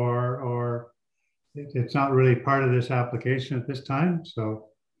that, or it's not really part of this application at this time, so.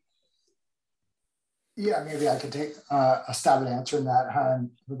 Yeah, maybe I could take a stab at answering that. Hi,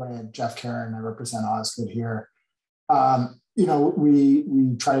 everybody, I'm Jeff Karen. I represent Osgoode here. You know,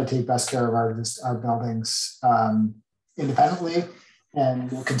 we try to take best care of our buildings independently, and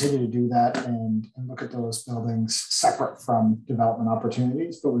we'll continue to do that and look at those buildings separate from development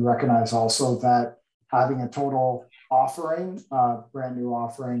opportunities. But we recognize also that having a total offering, brand new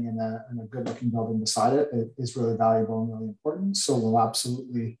offering, and a good looking building beside it is really valuable and really important. So we'll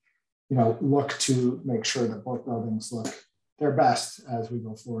absolutely, you know, look to make sure that both buildings look their best as we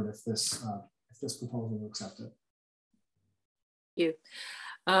go forward if this proposal is accepted. Thank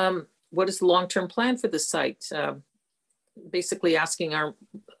you. What is the long-term plan for the site? Basically asking, are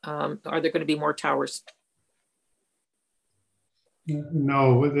there going to be more towers?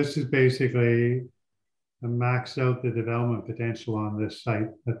 No, this is basically to max out the development potential on this site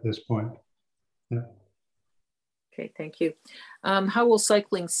at this point. Yeah. Okay, thank you. How will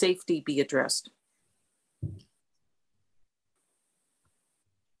cycling safety be addressed?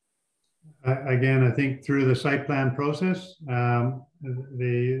 Again, I think through the site plan process,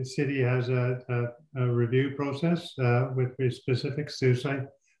 the city has a review process with specifics to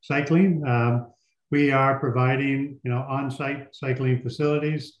cycling. We are providing, you know, on-site cycling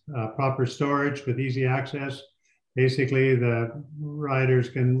facilities, proper storage with easy access. Basically, the riders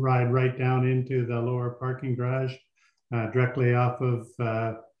can ride right down into the lower parking garage directly off of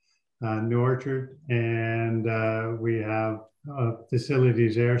New Orchard, and we have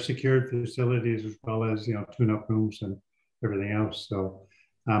facilities there, secured facilities, as well as, you know, tune-up rooms and everything else. So,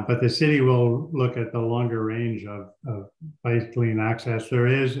 but the city will look at the longer range of bicycling access. There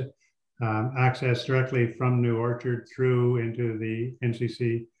is access directly from New Orchard through into the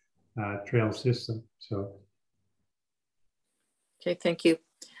NCC trail system. So. Okay, thank you.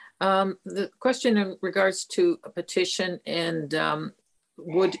 The question in regards to a petition and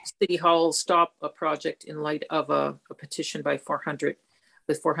would City Hall stop a project in light of a petition by 400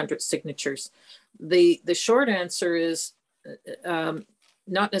 signatures? The short answer is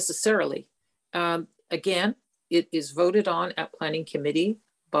not necessarily. Again, it is voted on at Planning Committee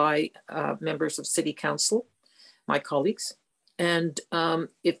by members of City Council, my colleagues. And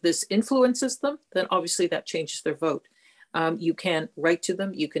if this influences them, then obviously that changes their vote. You can write to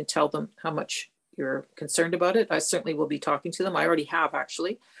them, you can tell them how much you're concerned about it. I certainly will be talking to them. I already have,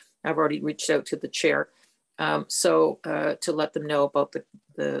 actually. I've already reached out to the chair to let them know about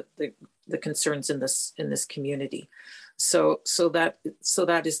the concerns in this community. So that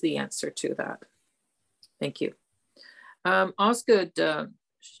is the answer to that. Thank you. Osgoode,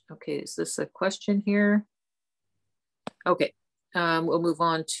 okay, is this a question here? Okay, we'll move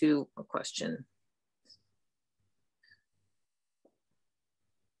on to a question.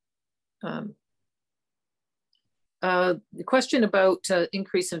 The question about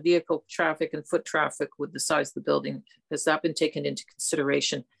increase in vehicle traffic and foot traffic with the size of the building, has that been taken into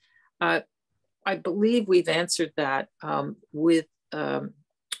consideration? I believe we've answered that with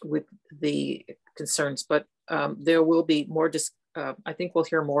the concerns, but there will be more, I think we'll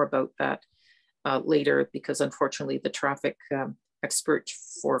hear more about that later, because unfortunately the traffic expert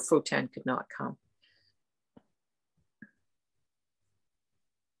for FOTAN could not come.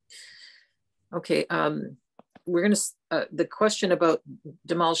 Okay, we're going to, the question about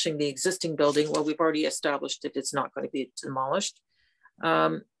demolishing the existing building, well, we've already established that it's not going to be demolished.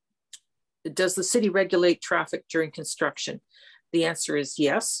 Does the city regulate traffic during construction? The answer is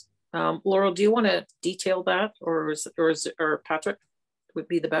yes. Laurel, do you want to detail that, or Patrick would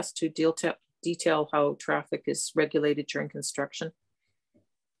be the best to detail how traffic is regulated during construction?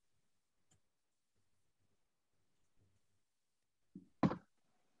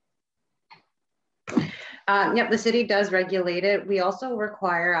 Yep, the city does regulate it. We also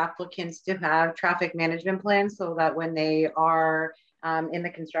require applicants to have traffic management plans so that when they are in the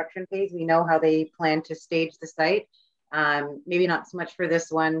construction phase, we know how they plan to stage the site. Maybe not so much for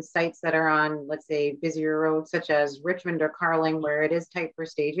this one, sites that are on, let's say, busier roads such as Richmond or Carling, where it is tight for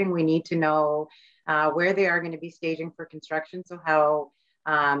staging. We need to know where they are going to be staging for construction. So how,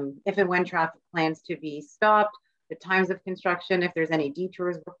 if and when traffic plans to be stopped, the times of construction, if there's any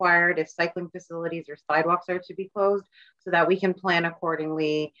detours required, if cycling facilities or sidewalks are to be closed, so that we can plan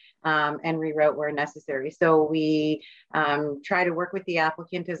accordingly and reroute where necessary. So we try to work with the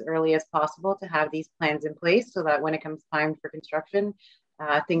applicant as early as possible to have these plans in place so that when it comes time for construction,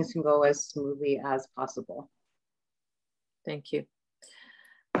 things can go as smoothly as possible. Thank you.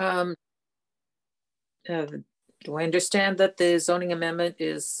 Do I understand that the zoning amendment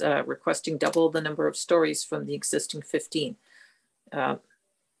is requesting double the number of stories from the existing 15?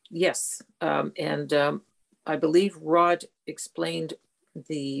 Yes, I believe Rod explained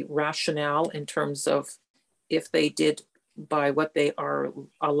the rationale in terms of if they did by what they are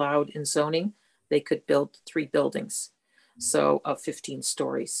allowed in zoning, they could build 3 buildings, so of 15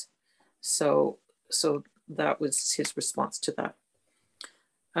 stories. So that was his response to that.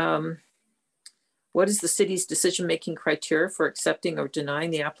 What is the city's decision-making criteria for accepting or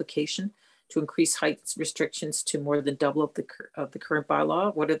denying the application to increase height restrictions to more than double of the current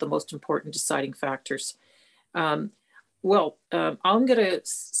bylaw? What are the most important deciding factors? I'm going to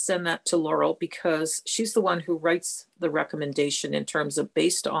send that to Laurel because she's the one who writes the recommendation in terms of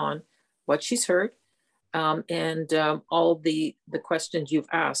based on what she's heard and all the questions you've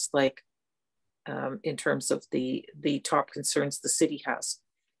asked, like in terms of the top concerns the city has.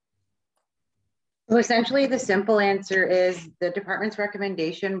 So essentially, the simple answer is the department's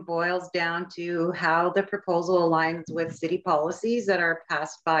recommendation boils down to how the proposal aligns with city policies that are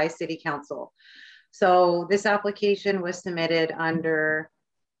passed by city council. So this application was submitted under,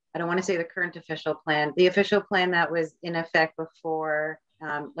 I don't want to say the current official plan, the official plan that was in effect before,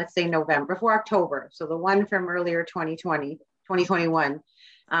 let's say November, before October. So the one from earlier 2021.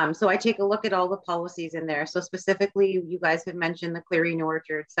 So I take a look at all the policies in there. So specifically, you guys have mentioned the Cleary New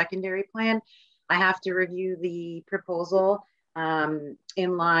Orchard secondary plan. I have to review the proposal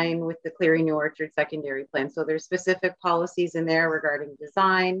in line with the Cleary New Orchard secondary plan. So there's specific policies in there regarding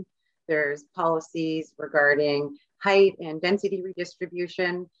design. There's policies regarding height and density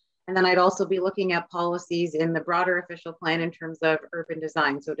redistribution. And then I'd also be looking at policies in the broader official plan in terms of urban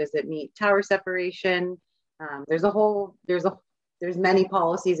design. So does it meet tower separation? There's many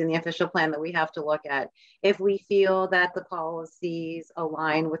policies in the official plan that we have to look at. If we feel that the policies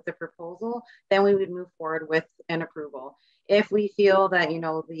align with the proposal, then we would move forward with an approval. If we feel that,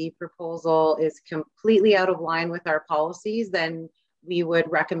 the proposal is completely out of line with our policies, then we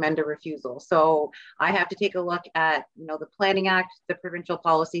would recommend a refusal. So I have to take a look at, the Planning Act, the provincial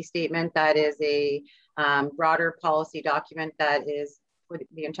policy statement, that is a broader policy document that is for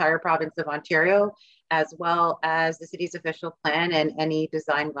the entire province of Ontario, as well as the city's official plan and any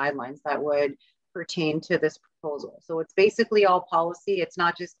design guidelines that would pertain to this proposal. So it's basically all policy. It's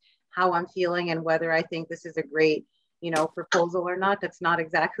not just how I'm feeling and whether I think this is a great, proposal or not. That's not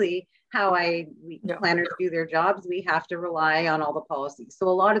exactly how planners do their jobs. We have to rely on all the policies. So a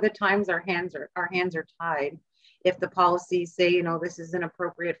lot of the times our hands are tied. If the policies say, this is an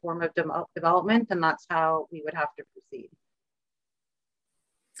appropriate form of development, then that's how we would have to proceed.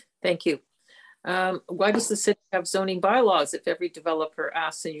 Thank you. Why does the city have zoning bylaws if every developer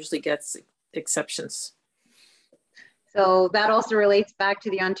asks and usually gets exceptions? So that also relates back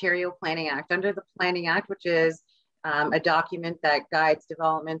to the Ontario Planning Act. Under the Planning Act, which is a document that guides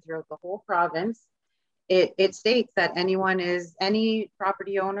development throughout the whole province, it states that any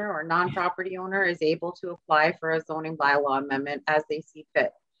property owner or non-property owner is able to apply for a zoning bylaw amendment as they see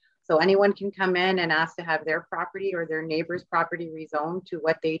fit. So anyone can come in and ask to have their property or their neighbor's property rezoned to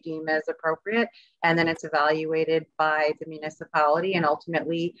what they deem as appropriate. And then it's evaluated by the municipality and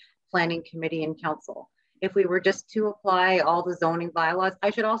ultimately planning committee and council. If we were just to apply all the zoning bylaws, I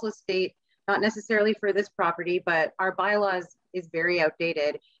should also state, not necessarily for this property, but our bylaws is very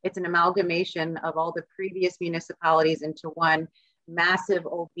outdated. It's an amalgamation of all the previous municipalities into one. massive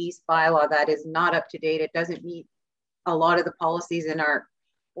obese bylaw that is not up to date. It doesn't meet a lot of the policies in our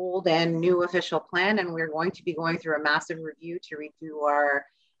old and new official plan, and we're going to be going through a massive review to redo our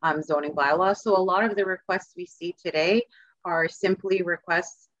zoning bylaws. So a lot of the requests we see today are simply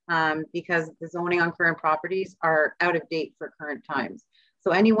requests because the zoning on current properties are out of date for current times.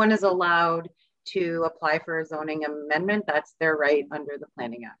 So anyone is allowed to apply for a zoning amendment. That's their right under the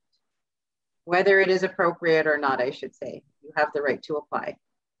Planning Act. Whether it is appropriate or not, I should say, you have the right to apply.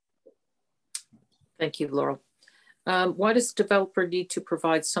 Thank you, Laurel. Why does developer need to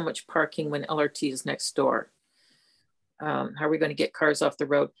provide so much parking when LRT is next door? How are we going to get cars off the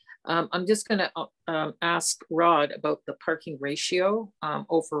road? I'm just going to ask Rod about the parking ratio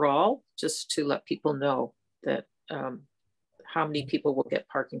overall, just to let people know that how many people will get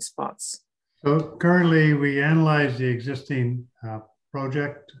parking spots. So currently we analyze the existing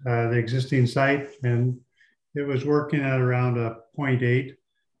project, the existing site, and it was working at around a 0.8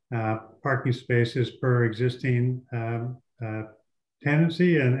 parking spaces per existing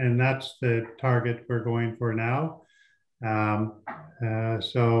tenancy, and that's the target we're going for now.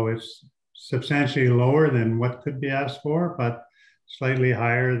 So it's substantially lower than what could be asked for, but slightly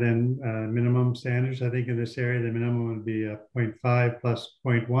higher than minimum standards. I think in this area, the minimum would be a 0.5 plus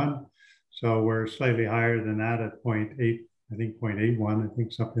 0.1. So we're slightly higher than that at 0.8, I think 0.81, I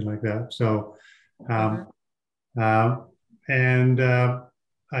think something like that. So,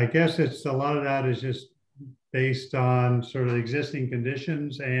 I guess it's a lot of that is just based on sort of existing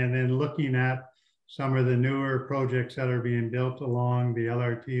conditions, and then looking at some of the newer projects that are being built along the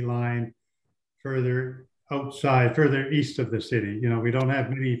LRT line further outside, further east of the city. You know, we don't have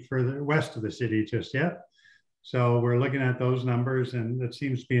many further west of the city just yet. So we're looking at those numbers, and it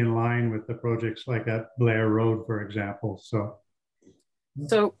seems to be in line with the projects like at Blair Road, for example. So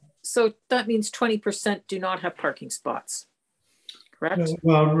that means 20% do not have parking spots, correct?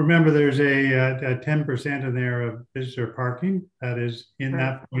 Well, remember there's a 10% in there of visitor parking that is in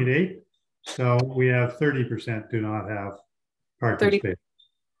that 0.8. So we have 30% do not have parking space.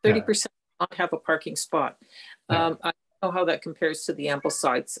 30% not have a parking spot. I don't know how that compares to the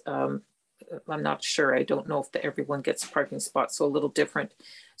Amblesides. I'm not sure. I don't know if everyone gets a parking spot, so a little different.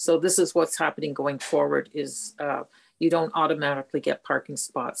 So this is what's happening going forward is you don't automatically get parking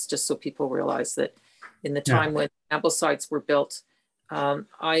spots, just so people realize that in the time when Amblesides were built,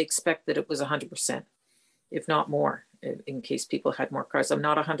 I expect that it was 100%, if not more, in case people had more cars. I'm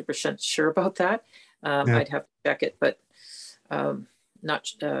not 100% sure about that. I'd have to check it, but not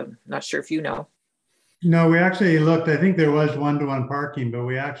sure if you know. No, we actually looked, I think there was one-to-one parking, but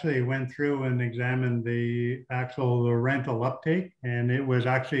we actually went through and examined the actual rental uptake, and it was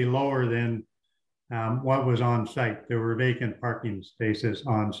actually lower than what was on site. There were vacant parking spaces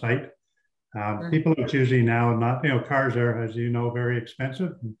on site. People are choosing now not, cars are, as you know, very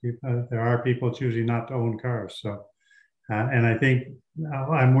expensive. There are people choosing not to own cars. So, and I think,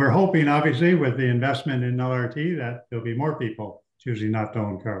 and we're hoping obviously with the investment in LRT that there'll be more people choosing not to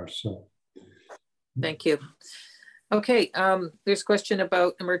own cars. So. Thank you. Okay, there's a question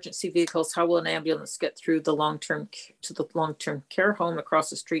about emergency vehicles. How will an ambulance get through the long-term care home across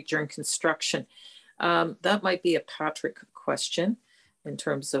the street during construction? That might be a Patrick question in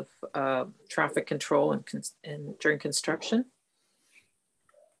terms of traffic control and during construction.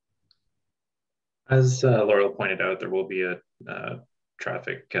 As Laurel pointed out, there will be a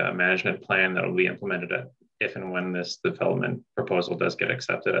traffic management plan that will be implemented if and when this development proposal does get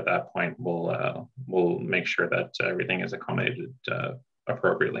accepted. At that point, we'll make sure that everything is accommodated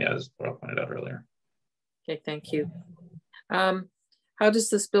appropriately, as Laurel pointed out earlier. Okay, thank you. How does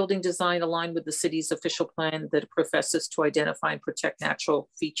this building design align with the city's official plan that professes to identify and protect natural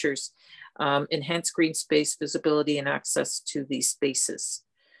features, enhance green space, visibility, and access to these spaces?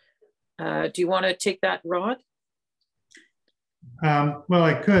 Do you want to take that, Rod? Well,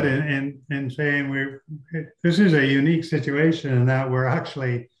 I could, in saying this is a unique situation in that we're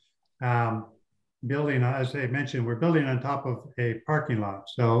actually building, as I mentioned, we're building on top of a parking lot.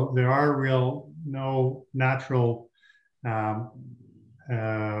 So there are no natural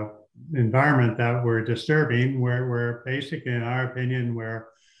environment that we're disturbing. We're basically, in our opinion, we're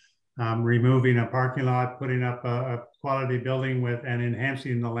removing a parking lot, putting up a quality building and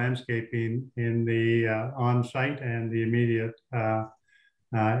enhancing the landscaping in the on-site and the immediate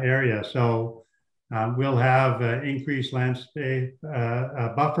area. So we'll have increased landscape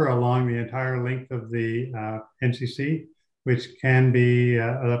buffer along the entire length of the NCC, which can be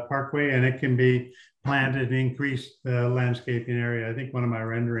a parkway, and it can be planted and increase the landscaping area. I think one of my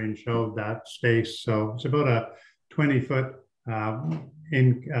renderings showed that space. So it's about a 20-foot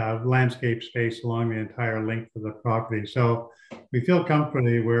in landscape space along the entire length of the property. So we feel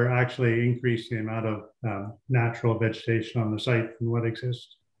comfortably we're actually increasing the amount of natural vegetation on the site from what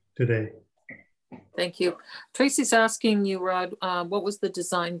exists today. Thank you. Tracy's asking you, Rod, what was the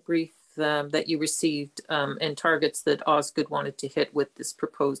design brief that you received and targets that Osgoode wanted to hit with this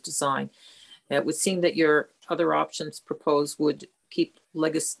proposed design? It would seem that your other options proposed would keep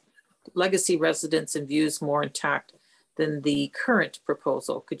legacy residents and views more intact than the current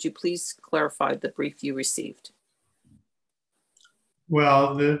proposal. Could you please clarify the brief you received?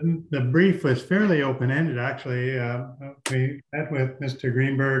 Well, the brief was fairly open-ended, actually. We met with Mr.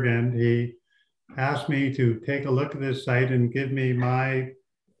 Greenberg, and he asked me to take a look at this site and give me my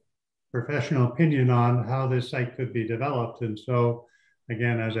professional opinion on how this site could be developed. And so,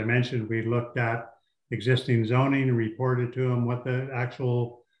 again, as I mentioned, we looked at existing zoning and reported to him what the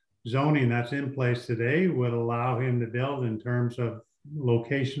actual zoning that's in place today would allow him to build in terms of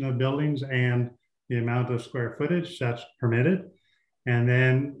location of buildings and the amount of square footage that's permitted. And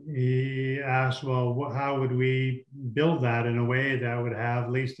then he asked, well, how would we build that in a way that would have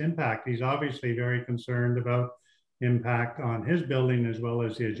least impact? He's obviously very concerned about impact on his building as well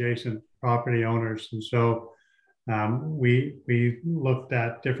as the adjacent property owners. And so we looked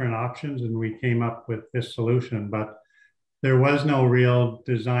at different options and we came up with this solution, but there was no real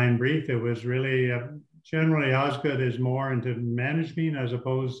design brief. It was really, generally Osgoode is more into management as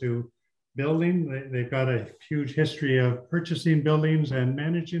opposed to building. They've got a huge history of purchasing buildings and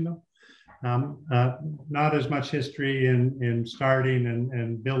managing them. Not as much history in starting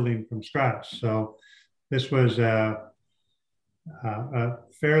and building from scratch. So this was a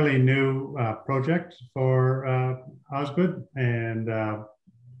fairly new project for Osgoode, and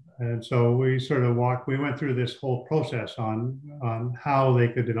so we sort of we went through this whole process on how they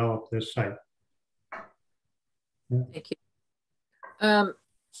could develop this site. Thank you.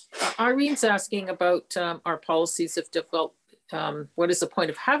 Irene's asking about our policies if what is the point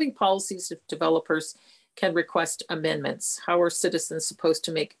of having policies if developers can request amendments? How are citizens supposed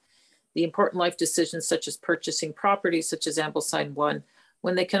to make the important life decisions such as purchasing properties such as Ambleside 1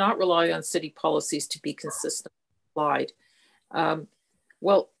 when they cannot rely on city policies to be consistently applied?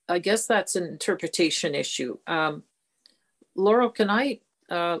 Well, I guess that's an interpretation issue. Laurel, can I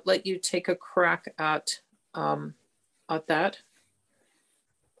let you take a crack at that?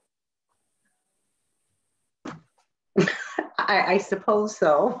 I suppose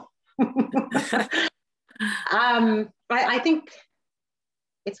so. I think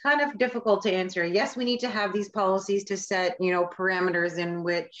it's kind of difficult to answer. Yes, we need to have these policies to set, parameters in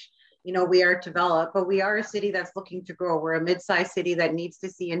which, we are developed, but we are a city that's looking to grow. We're a mid-sized city that needs to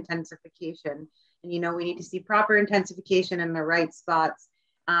see intensification. And, we need to see proper intensification in the right spots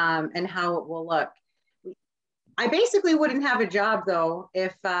and how it will look. I basically wouldn't have a job, though,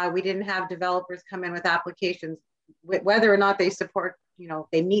 if we didn't have developers come in with applications, whether or not they support,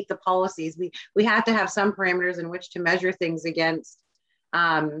 they meet the policies. We have to have some parameters in which to measure things against.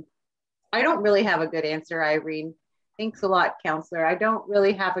 I don't really have a good answer, Irene. Thanks a lot, Councillor. I don't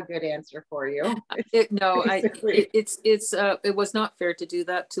really have a good answer for you. It was not fair to do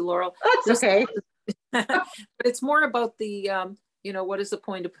that to Laurel. That's okay. But it's more about the, what is the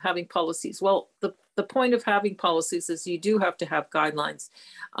point of having policies? Well, the point of having policies is you do have to have guidelines.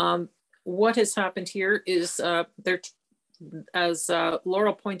 What has happened here is as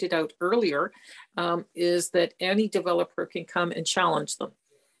Laurel pointed out earlier, is that any developer can come and challenge them.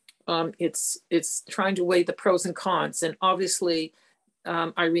 It's trying to weigh the pros and cons. And obviously,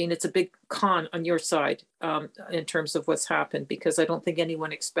 Irene, it's a big con on your side in terms of what's happened, because I don't think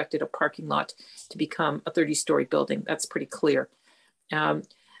anyone expected a parking lot to become a 30-story building. That's pretty clear.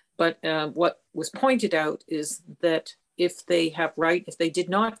 But what was pointed out is that if they did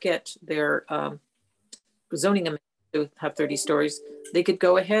not get their zoning amendment to have 30 stories, they could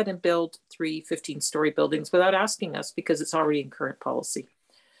go ahead and build 3 15-story buildings without asking us because it's already in current policy.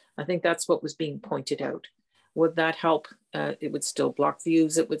 I think that's what was being pointed out. Would that help? It would still block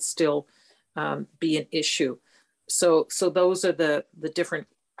views. It would still be an issue. So those are the different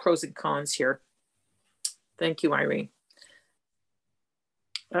pros and cons here. Thank you, Irene.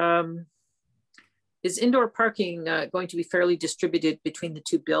 Is indoor parking going to be fairly distributed between the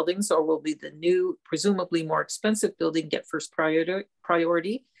two buildings, or will be the new, presumably more expensive building get first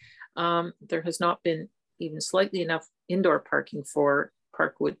priority? There has not been even slightly enough indoor parking for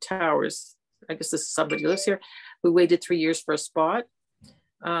Parkwood Towers. I guess this is somebody who lives here who waited 3 years for a spot.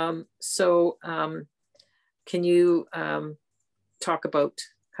 Can you talk about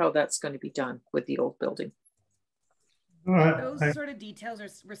how that's going to be done with the old building? Those sort of details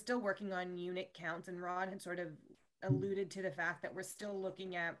we're still working on unit counts, and Rod had sort of alluded to the fact that we're still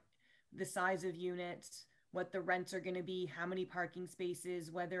looking at the size of units, what the rents are going to be, how many parking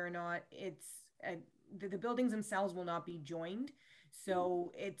spaces, whether or not it's the buildings themselves will not be joined.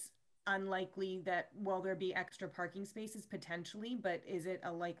 So it's unlikely that, well, there'll be extra parking spaces potentially, but is it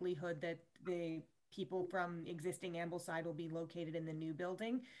a likelihood that the people from existing Ambleside will be located in the new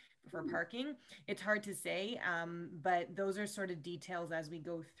building for parking? It's hard to say, but those are sort of details as we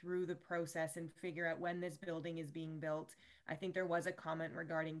go through the process and figure out when this building is being built. I think there was a comment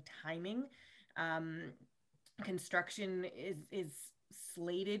regarding timing. Construction is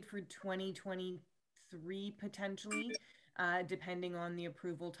slated for 2023 potentially, depending on the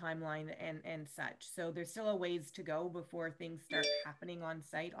approval timeline and such. So there's still a ways to go before things start happening on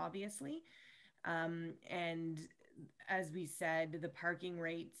site, obviously. And as we said, the parking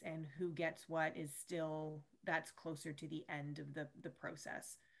rates and who gets what is still, that's closer to the end of the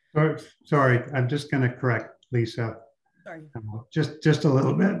process. Sorry, I'm just going to correct Lisa. Sorry. Just a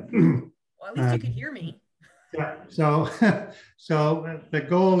little bit. Well, at least you could hear me. Yeah, so the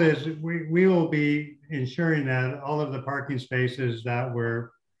goal is we will be ensuring that all of the parking spaces that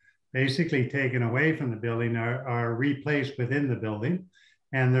were basically taken away from the building are replaced within the building.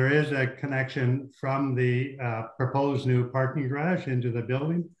 And there is a connection from the proposed new parking garage into the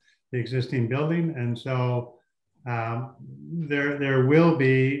building, the existing building. And so there will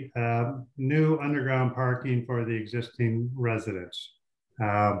be new underground parking for the existing residents.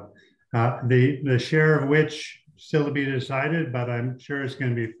 The share of which still to be decided, but I'm sure it's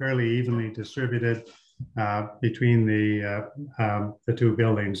going to be fairly evenly distributed between the two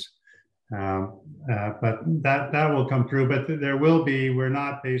buildings. But that will come through. But there will be, we're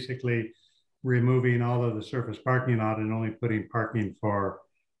not basically removing all of the surface parking lot and only putting parking for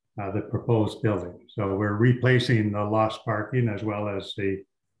the proposed building. So we're replacing the lost parking as well as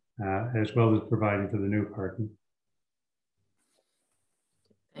providing for the new parking.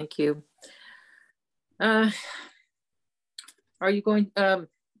 Thank you. Are you going,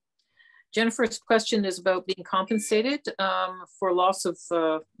 Jennifer's question is about being compensated for loss of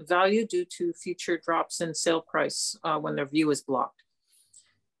value due to future drops in sale price when their view is blocked.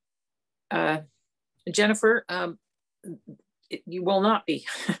 Jennifer, you will not be.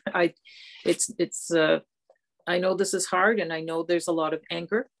 I know this is hard and I know there's a lot of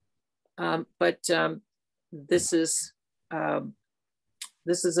anger, but this is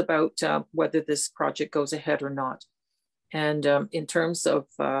about whether this project goes ahead or not. And in terms of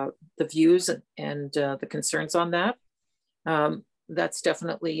the views and the concerns on that, that's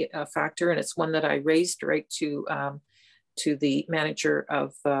definitely a factor. And it's one that I raised right to the manager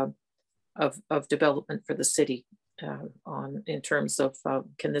of development for the city in terms of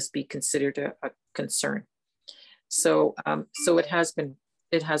can this be considered a concern? So it has been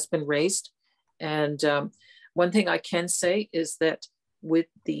raised. And one thing I can say is that with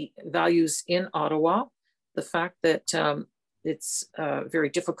the values in Ottawa, the fact that it's very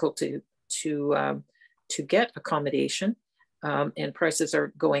difficult to get accommodation and prices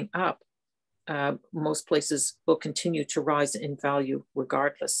are going up, most places will continue to rise in value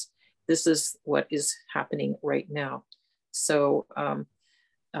regardless. This is what is happening right now. So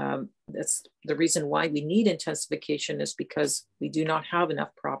that's the reason why we need intensification, is because we do not have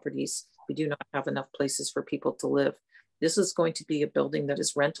enough properties. We do not have enough places for people to live. This is going to be a building that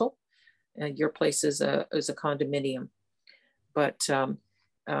is rental. Your place is a condominium, but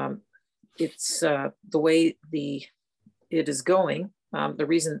it's the way it is going. The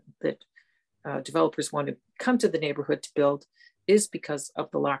reason that developers want to come to the neighborhood to build is because of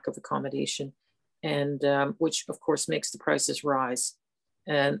the lack of accommodation, and which of course makes the prices rise,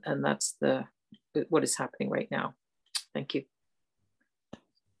 and that's what is happening right now. Thank you.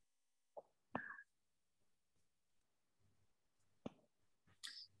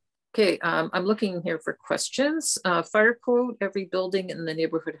 Okay, I'm looking here for questions. Fire code, every building in the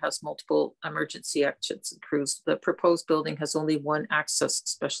neighborhood has multiple emergency exits and crews. The proposed building has only one access,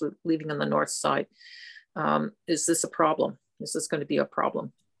 especially leaving on the north side. Is this a problem? Is this going to be a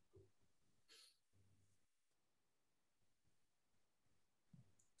problem?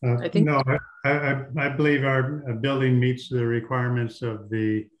 I think no, I believe our building meets the requirements of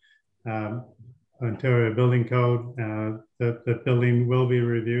the Ontario Building Code. The building will be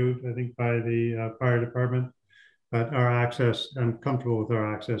reviewed, I think, by the fire department, but our access, I'm comfortable with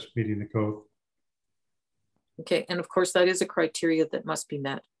our access meeting the code. Okay, and of course that is a criteria that must be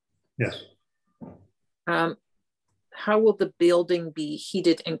met. Yes. How will the building be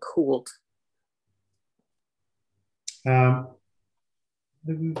heated and cooled?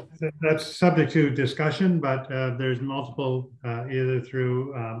 That's subject to discussion, but there's multiple, either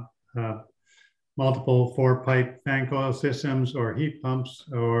through multiple 4-pipe fan coil systems or heat pumps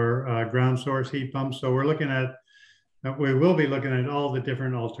or ground source heat pumps. So we're looking at, we will be looking at all the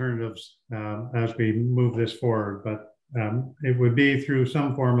different alternatives as we move this forward, but it would be through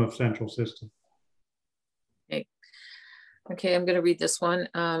some form of central system. Okay, I'm going to read this one.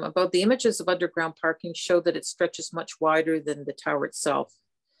 About the images of underground parking show that it stretches much wider than the tower itself.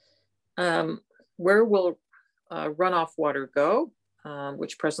 Where will runoff water go,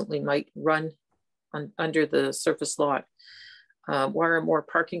 which presently might run under the surface lot? Why are more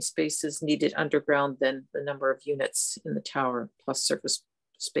parking spaces needed underground than the number of units in the tower plus surface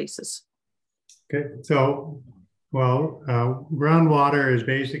spaces? Okay, so, well, groundwater is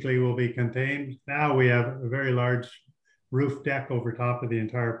basically will be contained. Now we have a very large roof deck over top of the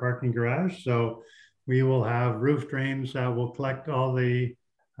entire parking garage. So we will have roof drains that will collect all the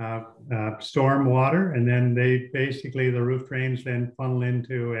storm water, and then they basically, the roof drains then funnel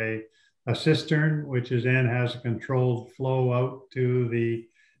into a cistern, which is then has a controlled flow out to the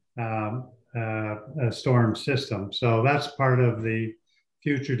storm system. So that's part of the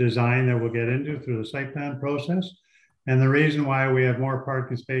future design that we'll get into through the site plan process. And the reason why we have more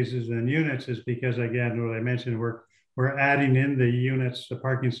parking spaces than units is because, again, what I mentioned, we're adding in the units, the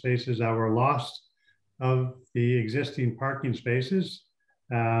parking spaces that were lost of the existing parking spaces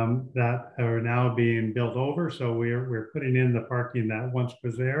that are now being built over. So we're putting in the parking that once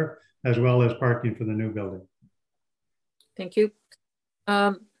was there, as well as parking for the new building. Thank you.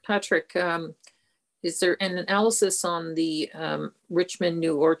 Patrick, is there an analysis on the Richmond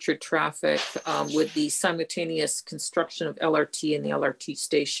New Orchard traffic with the simultaneous construction of LRT and the LRT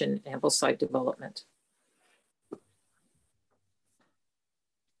station Ambleside development?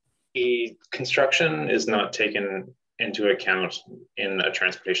 The construction is not taken into account in a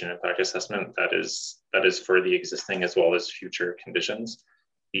transportation impact assessment that is for the existing as well as future conditions.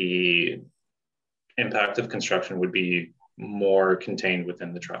 The impact of construction would be more contained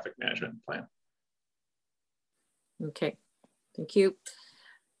within the traffic management plan. Okay, thank you.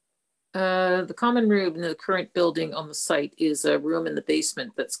 The common room in the current building on the site is a room in the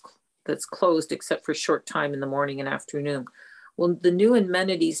basement that's closed except for a short time in the morning and afternoon. Will the new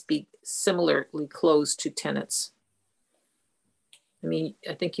amenities be similarly closed to tenants? I mean,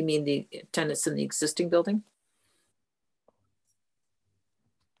 I think you mean the tenants in the existing building?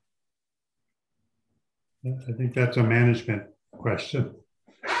 I think that's a management question.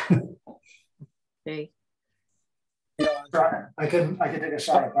 Okay. I can take a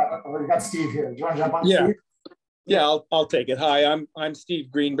shot at that. We got Steve here. Do you want to jump on, yeah. Steve? Yeah, I'll take it. Hi, I'm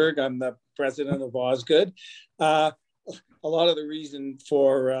Steve Greenberg. I'm the president of Osgoode. A lot of the reason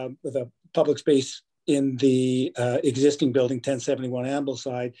for the public space in the existing building, 1071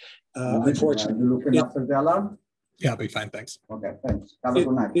 Ambleside, unfortunately, you looking after the alarm? Yeah, I'll be fine, thanks. Okay, thanks. Have a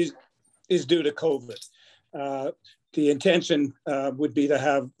good night. Is due to COVID. The intention would be to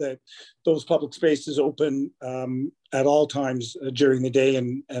have those public spaces open at all times during the day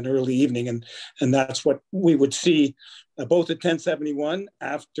and early evening. And that's what we would see both at 1071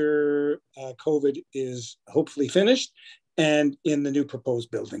 after COVID is hopefully finished and in the new proposed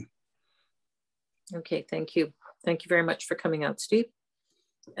building. Okay, thank you. Thank you very much for coming out, Steve.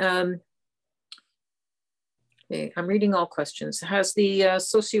 Okay, I'm reading all questions. Has the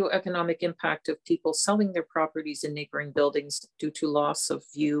socioeconomic impact of people selling their properties in neighboring buildings due to loss of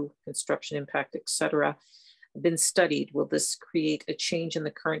view, construction impact, etc., been studied? Will this create a change in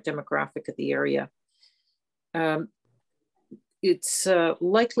the current demographic of the area? It's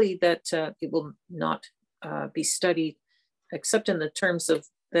likely that it will not be studied, except in the terms of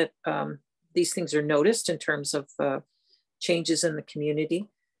that these things are noticed in terms of changes in the community.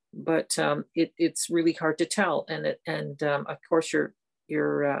 But it's really hard to tell, and of course,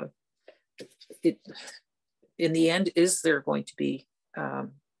 in the end, is there going to be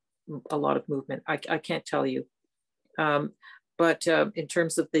a lot of movement? I can't tell you, but in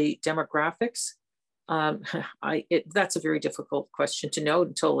terms of the demographics, that's a very difficult question to know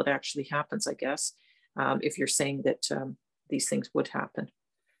until it actually happens, I guess. If you're saying that these things would happen,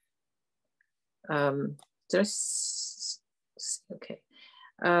 okay.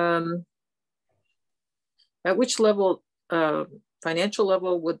 At which level, financial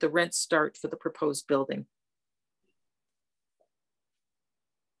level, would the rent start for the proposed building?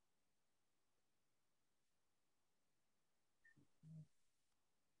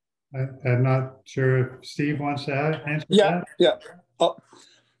 I'm not sure if Steve wants to answer that. Yeah. Oh,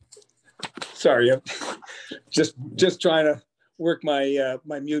 sorry, I'm just trying to work my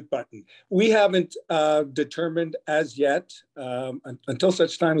my mute button. We haven't determined as yet, until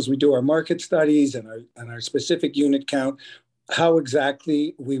such time as we do our market studies and our specific unit count, how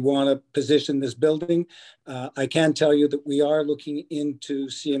exactly we want to position this building. I can tell you that we are looking into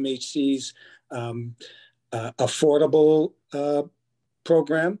CMHC's affordable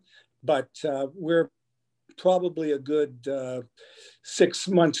program, but we're probably a good 6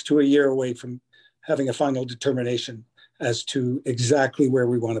 months to a year away from having a final determination as to exactly where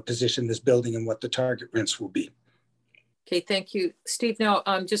we want to position this building and what the target rents will be. Okay, thank you. Steve, now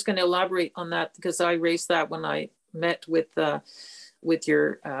I'm just going to elaborate on that because I raised that when I met with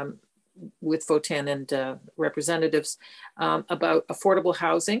your with Votan and representatives about affordable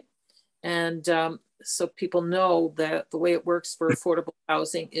housing. And so people know that the way it works for affordable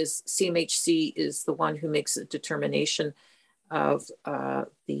housing is CMHC is the one who makes a determination of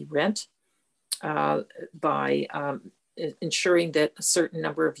the rent by ensuring that a certain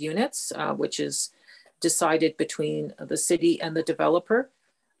number of units, which is decided between the city and the developer,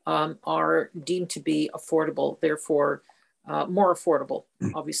 are deemed to be affordable, therefore more affordable,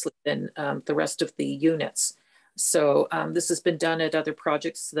 obviously, than the rest of the units. So this has been done at other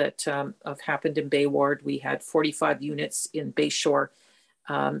projects that have happened in Bay Ward. We had 45 units in Bayshore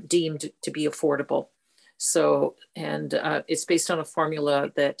deemed to be affordable. So, and it's based on a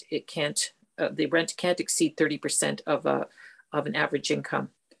formula that it can't, the rent can't exceed 30% of an average income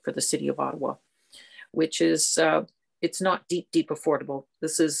for the city of Ottawa, which is, it's not deep affordable.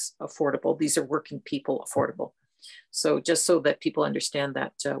 This is affordable. These are working people affordable. So just so that people understand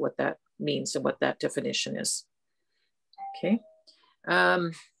that, what that means and what that definition is. Okay.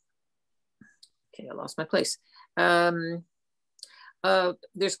 Okay, I lost my place. There's a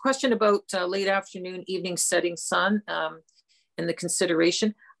question about late afternoon, evening setting sun and the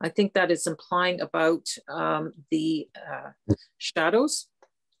consideration. I think that is implying about the shadows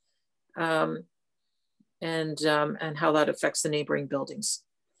and how that affects the neighboring buildings.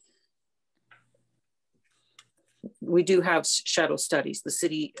 We do have shadow studies. The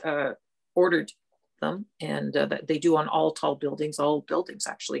city ordered them, and that they do on all buildings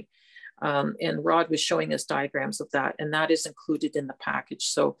actually. And Rod was showing us diagrams of that, and that is included in the package.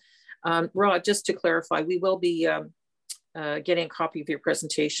 So Rod, just to clarify, we will be getting a copy of your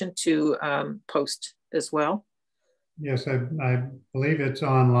presentation to post as well. Yes, I believe it's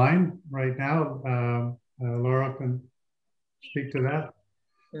online right now. Laura can speak to that.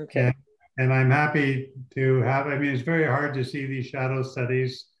 Okay. And I'm happy to have, I mean, it's very hard to see these shadow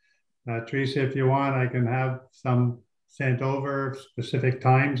studies. Teresa, if you want, I can have some sent over, specific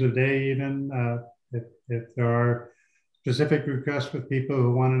times of day even. If there are specific requests with people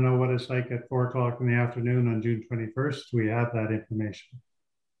who want to know what it's like at 4 o'clock in the afternoon on June 21st, we have that information.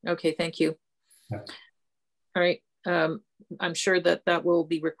 Okay, thank you. Yeah. All right. I'm sure that will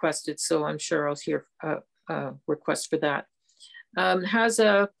be requested, so I'm sure I'll hear a request for that. Has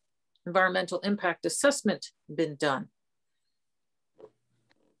a environmental impact assessment been done?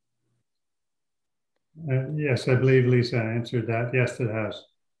 Yes, I believe Lisa answered that. Yes, it has.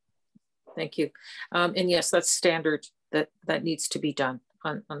 Thank you. And yes, that's standard that needs to be done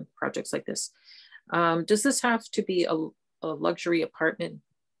on projects like this. Does this have to be a luxury apartment?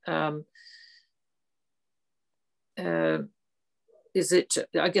 Is it,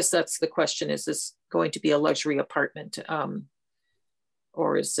 I guess that's the question, is this going to be a luxury apartment?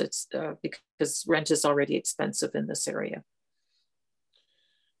 Or is it because rent is already expensive in this area?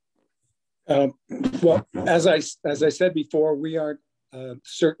 Well, as I said before, we aren't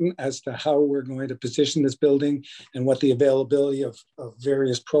certain as to how we're going to position this building and what the availability of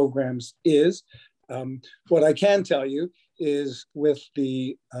various programs is. What I can tell you is with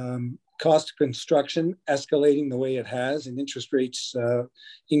the cost of construction escalating the way it has and interest rates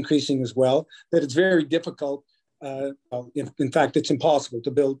increasing as well, that it's very difficult. In fact, it's impossible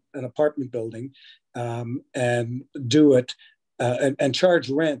to build an apartment building and do it and charge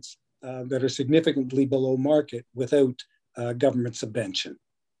rents that are significantly below market without government subvention.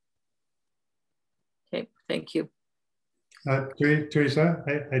 Okay, thank you. Teresa,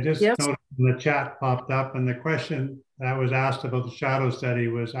 I just noticed in the chat popped up, and the question that was asked about the shadow study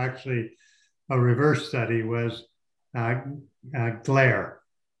was actually a reverse study, was glare.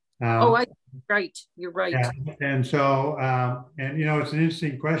 Right, you're right. Yeah. And so, and you know, it's an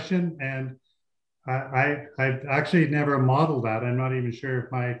interesting question, and I actually never modeled that. I'm not even sure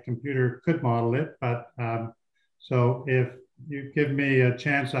if my computer could model it, but so if you give me a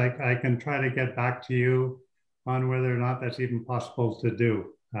chance, I can try to get back to you on whether or not that's even possible to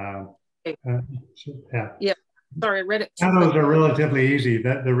do. Yeah, sorry, I read it. Shadows are relatively easy.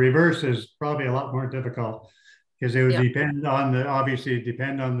 The reverse is probably a lot more difficult because it would depend on obviously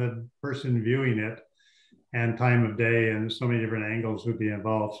depend on the person viewing it and time of day, and so many different angles would be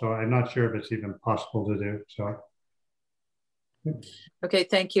involved. So I'm not sure if it's even possible to do. So Okay,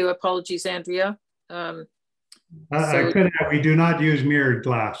 thank you. Apologies, Andrea. I could add, we do not use mirrored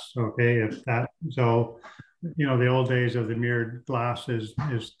glass, okay? If that, so, you know, the old days of the mirrored glass is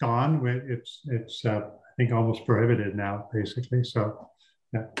gone. It's I think almost prohibited now, basically, so,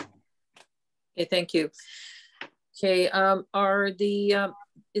 yeah. Okay, thank you. Okay,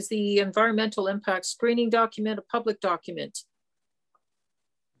 is the environmental impact screening document a public document?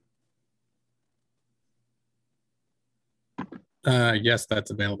 Yes, that's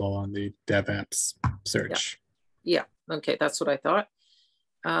available on the DevApps search. Yeah, okay, that's what I thought.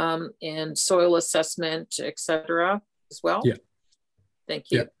 And soil assessment, etc. as well? Yeah.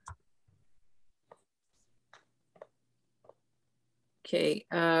 Thank you. Yeah. Okay.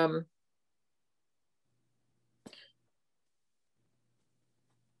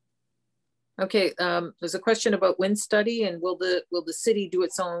 Okay, there's a question about wind study, and will the city do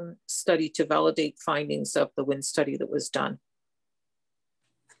its own study to validate findings of the wind study that was done?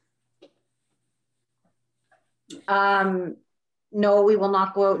 No, we will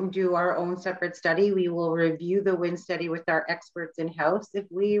not go out and do our own separate study. We will review the wind study with our experts in-house. If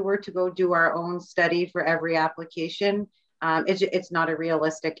we were to go do our own study for every application, it's not a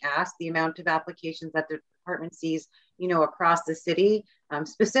realistic ask. The amount of applications that the department sees, you know, across the city,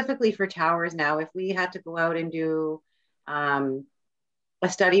 specifically for towers now, if we had to go out and do a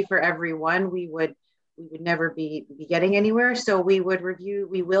study for every one, we would never be getting anywhere. So we will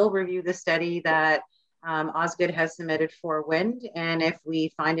review the study that Osgoode has submitted for wind. And if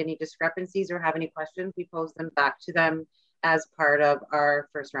we find any discrepancies or have any questions, we pose them back to them as part of our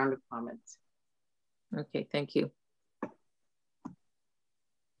first round of comments. Okay, thank you.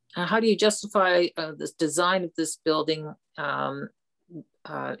 How do you justify this design of this building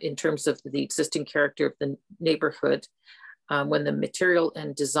in terms of the existing character of the neighborhood when the material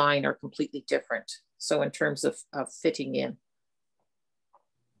and design are completely different? So in terms of fitting in.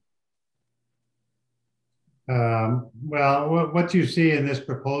 Well, what you see in this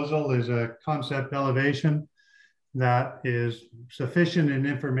proposal is a concept elevation that is sufficient in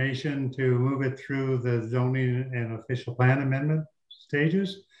information to move it through the zoning and official plan amendment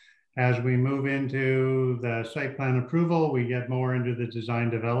stages. As we move into the site plan approval, we get more into the design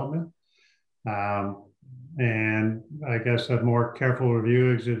development. And I guess a more careful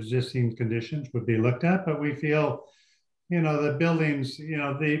review of existing conditions would be looked at, but we feel, you know, the buildings, you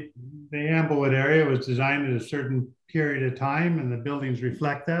know, the Amblewood area was designed at a certain period of time, and the buildings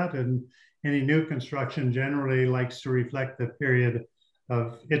reflect that. And any new construction generally likes to reflect the period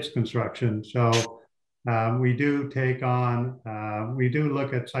of its construction. So we do take on, we do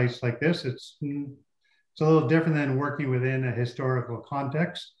look at sites like this. It's a little different than working within a historical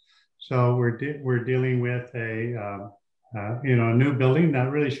context. So we're dealing with a you know, a new building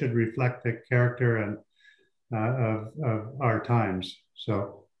that really should reflect the character and of our times.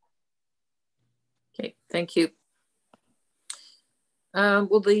 So, okay, thank you.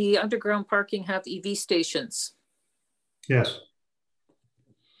 Will the underground parking have EV stations? Yes.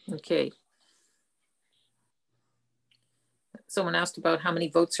 Okay. Someone asked about how many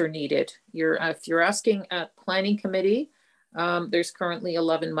votes are needed. If you're asking at planning committee, there's currently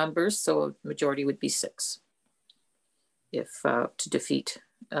 11 members, so a majority would be 6 if to defeat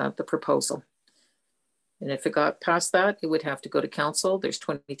the proposal. And if it got past that, it would have to go to council. There's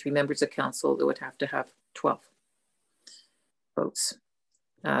 23 members of council that would have to have 12 votes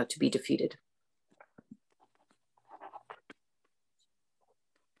to be defeated.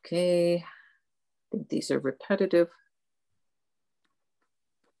 Okay, I think these are repetitive.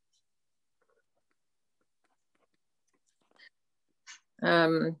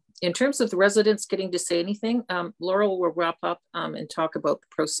 In terms of the residents getting to say anything, Laurel will wrap up and talk about the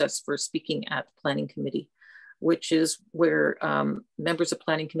process for speaking at the planning committee, which is where members of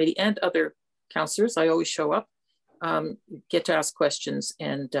planning committee and other councillors, I always show up, get to ask questions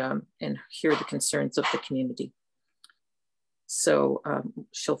and hear the concerns of the community. So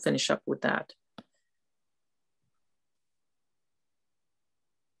she'll finish up with that.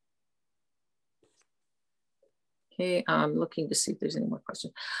 Okay, I'm looking to see if there's any more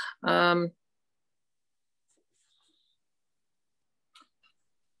questions.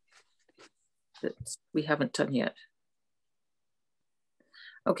 That we haven't done yet.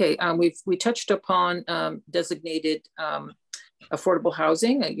 Okay, we touched upon designated affordable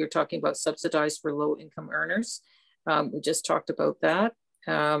housing. You're talking about subsidized for low income earners. We just talked about that.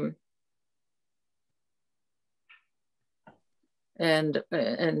 And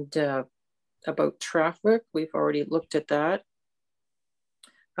about traffic, we've already looked at that.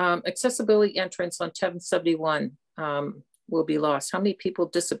 Accessibility entrance on 1071 will be lost. How many people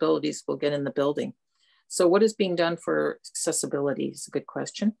with disabilities will get in the building? So what is being done for accessibility is a good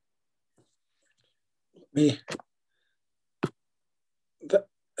question.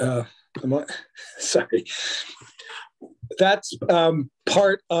 Sorry. That's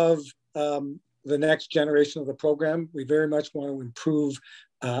part of the next generation of the program. We very much want to improve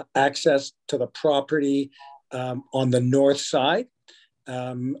access to the property on the north side,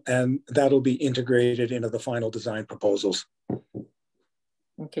 and that'll be integrated into the final design proposals.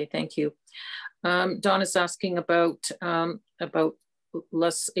 Okay, thank you. Don is asking about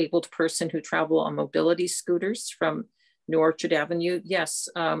less abled person who travel on mobility scooters from New Orchard Avenue. Yes,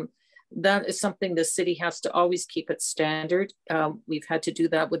 that is something the city has to always keep it standard. We've had to do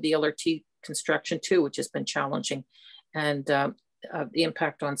that with the LRT construction too, which has been challenging, and the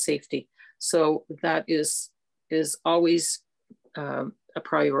impact on safety. So that is always a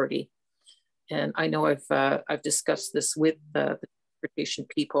priority. And I know I've discussed this with the transportation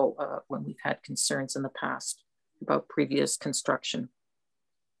people when we've had concerns in the past about previous construction.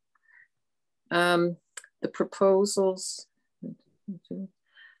 The proposals.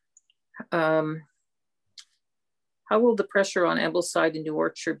 How will the pressure on Ambleside and New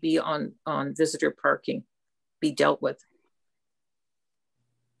Orchard be on visitor parking be dealt with?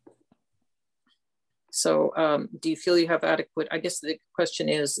 So do you feel you have adequate, I guess the question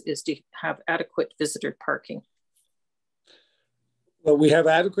is do you have adequate visitor parking? Well, we have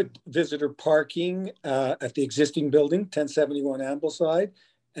adequate visitor parking at the existing building, 1071 Ambleside,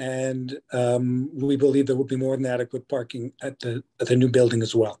 and we believe there will be more than adequate parking at the new building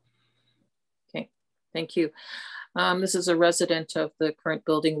as well. Okay, thank you. This is a resident of the current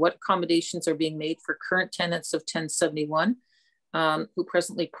building. What accommodations are being made for current tenants of 1071 who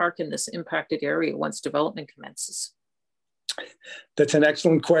presently park in this impacted area once development commences? That's an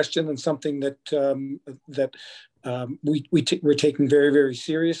excellent question, and something that we're taking very, very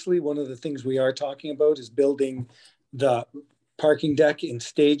seriously. One of the things we are talking about is building the parking deck in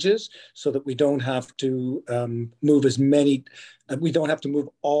stages so that we don't have to move as many, we don't have to move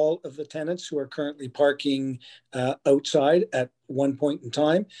all of the tenants who are currently parking outside at one point in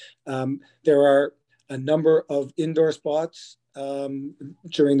time. There are a number of indoor spots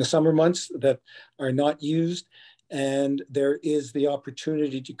during the summer months that are not used, and there is the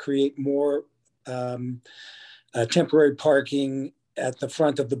opportunity to create more temporary parking at the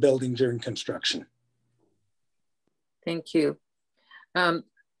front of the building during construction. Thank you. The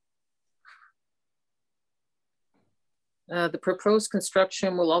proposed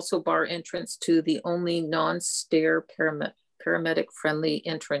construction will also bar entrance to the only non-stair paramedic-friendly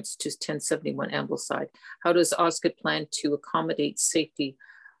entrance to 1071 Ambleside. How does Osgoode plan to accommodate safety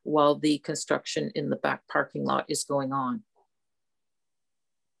while the construction in the back parking lot is going on?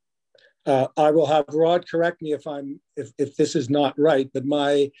 I will have Rod correct me if this is not right, but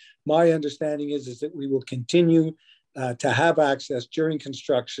my understanding is that we will continue to have access during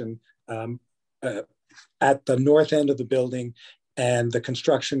construction at the north end of the building, and the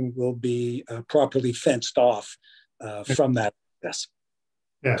construction will be properly fenced off from that. Yes.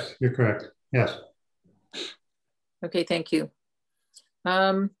 Yes, you're correct. Yes. Okay, thank you.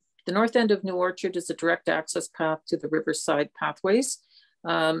 The north end of New Orchard is a direct access path to the Riverside pathways,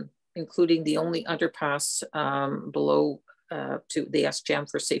 including the only underpass below to the SJAM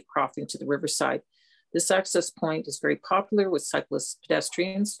for safe crossing to the Riverside. This access point is very popular with cyclists,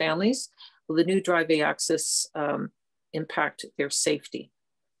 pedestrians, families. Will the new driveway access impact their safety?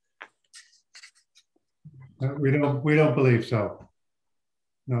 We don't believe so.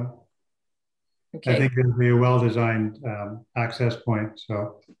 No. Okay. I think it'll be a well-designed access point.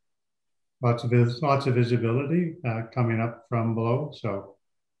 So lots of visibility coming up from below. So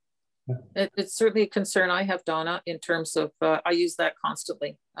it's certainly a concern I have, Donna, in terms of I use that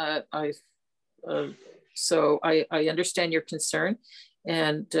constantly. So I understand your concern,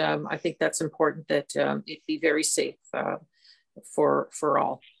 and I think that's important that it be very safe for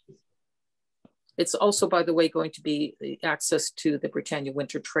all. It's also, by the way, going to be access to the Britannia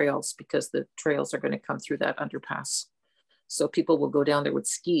Winter Trails, because the trails are going to come through that underpass. So people will go down there with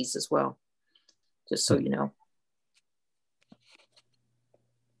skis as well, just so you know.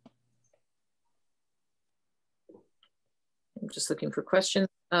 I'm just looking for questions.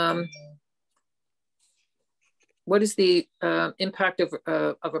 What is the impact of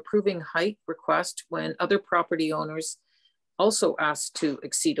approving height request when other property owners also ask to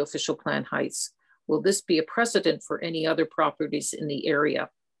exceed official plan heights? Will this be a precedent for any other properties in the area?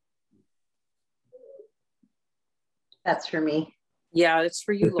 That's for me. Yeah, it's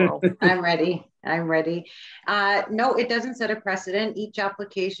for you, Laurel. I'm ready. I'm ready. No, it doesn't set a precedent. Each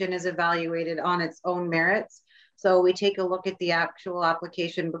application is evaluated on its own merits. So we take a look at the actual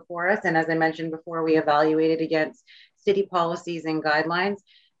application before us. And as I mentioned before, we evaluate it against city policies and guidelines.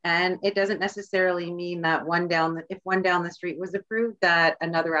 And it doesn't necessarily mean that if one down the street was approved, that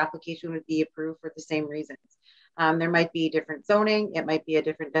another application would be approved for the same reasons. There might be different zoning, it might be a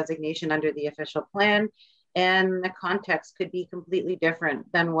different designation under the official plan, and the context could be completely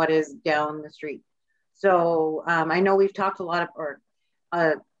different than what is down the street. So I know we've talked a lot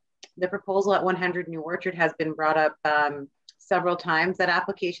of, the proposal at 100 New Orchard has been brought up several times. That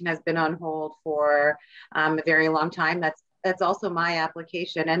application has been on hold for a very long time. That's also my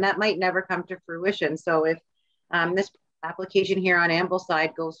application, and that might never come to fruition. So if this application here on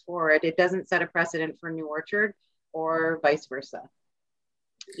Ambleside goes forward, it doesn't set a precedent for New Orchard or vice versa.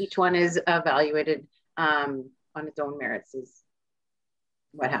 Each one is evaluated on its own merits is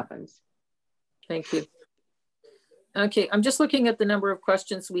what happens. Thank you. Okay, I'm just looking at the number of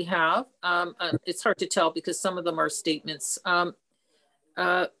questions we have. It's hard to tell because some of them are statements. I'm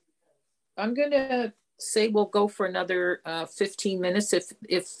gonna say we'll go for another 15 minutes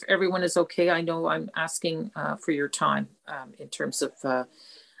if everyone is okay. I know I'm asking for your time in terms of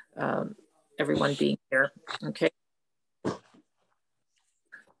everyone being here. Okay.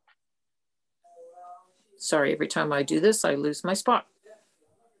 Sorry, every time I do this, I lose my spot.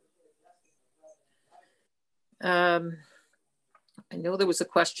 I know there was a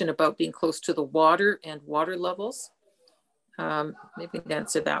question about being close to the water and water levels. Maybe we can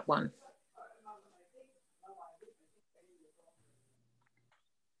answer that one.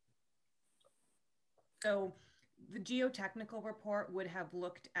 So the geotechnical report would have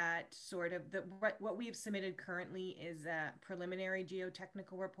looked at sort of what we've submitted currently is a preliminary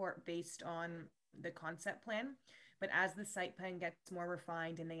geotechnical report based on the concept plan. But as the site plan gets more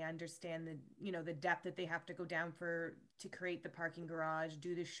refined and they understand the depth that they have to go down to create the parking garage,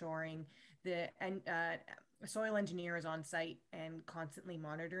 do the shoring, the soil engineer is on site and constantly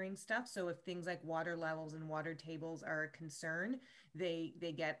monitoring stuff. So if things like water levels and water tables are a concern, they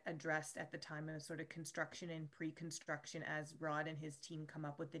get addressed at the time of sort of construction and pre-construction as Rod and his team come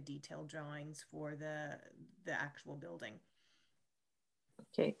up with the detailed drawings for the actual building.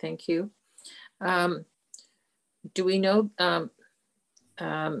 Okay, thank you. Do we know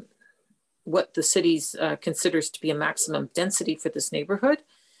what the city considers to be a maximum density for this neighborhood?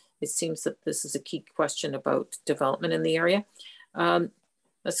 It seems that this is a key question about development in the area.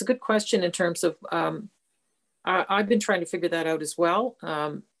 That's a good question in terms of, I've been trying to figure that out as well.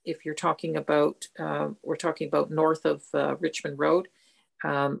 If you're talking about, we're talking about north of Richmond Road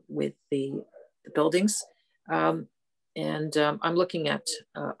with the buildings. I'm looking at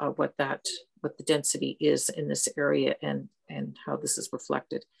what the density is in this area and how this is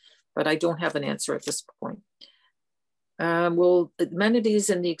reflected, but I don't have an answer at this point. Will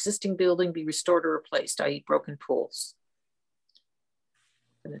amenities in the existing building be restored or replaced, i.e. broken pools?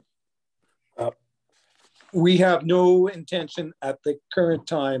 We have no intention at the current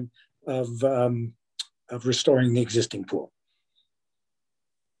time of restoring the existing pool.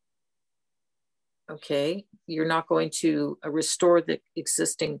 Okay, you're not going to restore the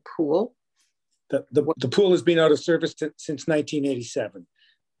existing pool? The pool has been out of service since 1987.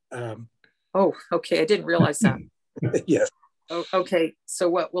 Oh, okay, I didn't realize that. Yes. Oh, okay, so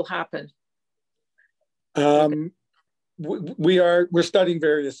what will happen? We're studying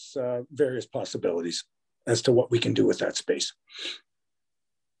various possibilities as to what we can do with that space.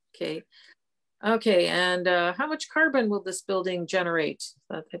 Okay. Okay, and how much carbon will this building generate?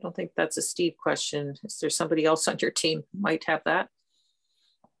 I don't think that's a Steve question. Is there somebody else on your team who might have that?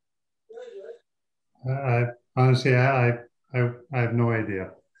 Honestly, I have no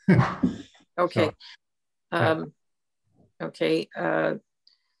idea. Okay. So, okay,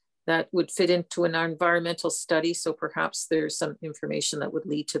 that would fit into an environmental study, so perhaps there's some information that would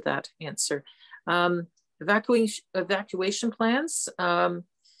lead to that answer. Evacuation plans,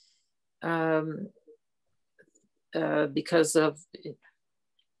 because of,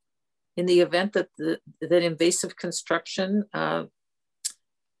 in the event that that invasive construction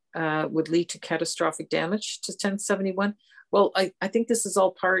would lead to catastrophic damage to 1071. Well, I think this is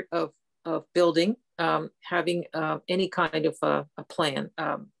all part of building, having any kind of a plan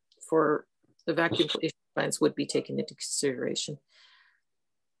for evacuation plans would be taken into consideration.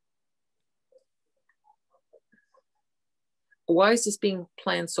 Why is this being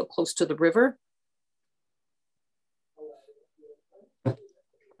planned so close to the river?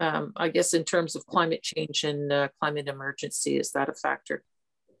 I guess in terms of climate change and climate emergency, is that a factor?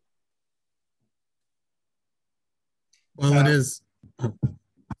 Well, it is. Oh,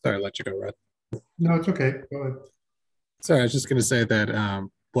 sorry, I'll let you go, Rod. no, it's okay. Go ahead. Sorry, I was just going to say that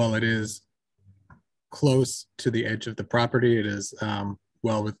while it is close to the edge of the property. It is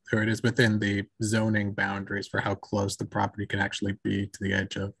it is within the zoning boundaries for how close the property can actually be to the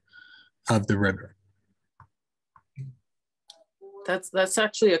edge of the river. That's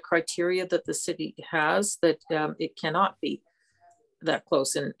actually a criteria that the city has, that it cannot be that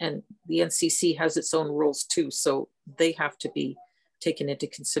close, and the NCC has its own rules too, so they have to be taken into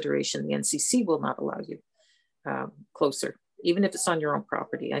consideration. The NCC will not allow you closer, even if it's on your own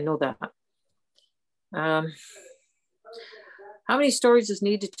property. I know that. How many stories is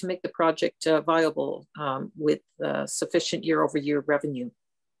needed to make the project viable with sufficient year-over-year revenue?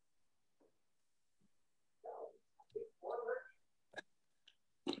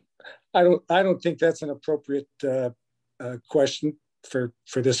 I don't think that's an appropriate question for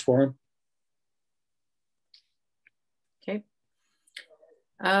this forum. Okay.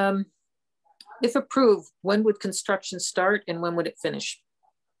 If approved, when would construction start and when would it finish?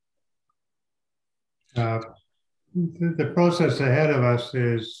 The process ahead of us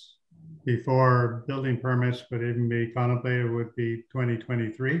is, before building permits would even be contemplated, would be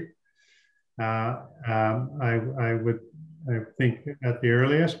 2023. I think at the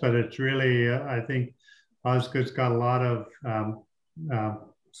earliest, but it's really, I think Osgoode's got a lot of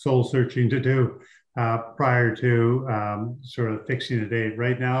soul searching to do prior to sort of fixing a date.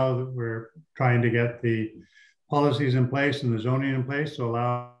 Right now, we're trying to get the policies in place and the zoning in place to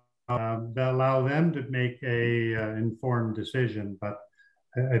allow them to make a informed decision. But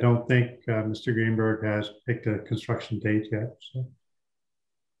I don't think Mr. Greenberg has picked a construction date yet. So.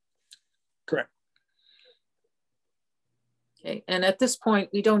 Correct. Okay, and at this point,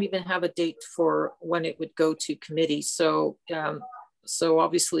 we don't even have a date for when it would go to committee. So, so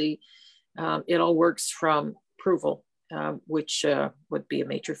obviously, it all works from approval, which would be a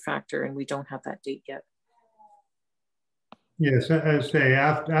major factor, and we don't have that date yet. Yes, I say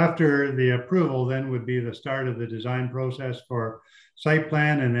after the approval, then would be the start of the design process for site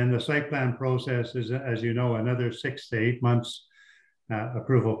plan, and then the site plan process is, as you know, another 6 to 8 months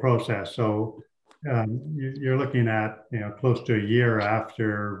approval process. So you're looking at close to a year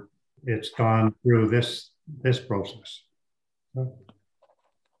after it's gone through this process. So.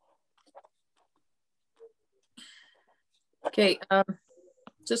 Okay,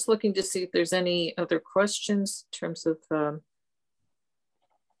 just looking to see if there's any other questions in terms of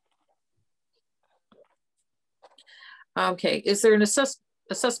okay, is there an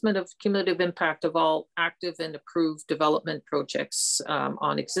assessment of cumulative impact of all active and approved development projects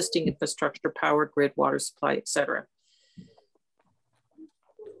on existing infrastructure, power grid, water supply, etc.?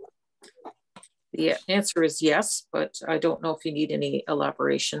 The answer is yes, but I don't know if you need any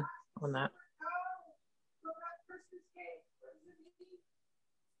elaboration on that.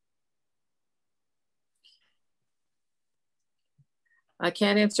 I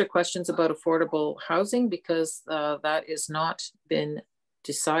can't answer questions about affordable housing because that has not been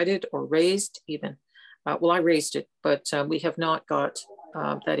decided or raised even. Well, I raised it, but we have not got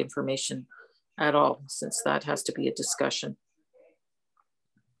that information at all, since that has to be a discussion.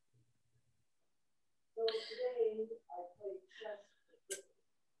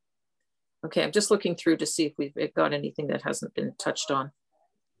 Okay, I'm just looking through to see if we've got anything that hasn't been touched on.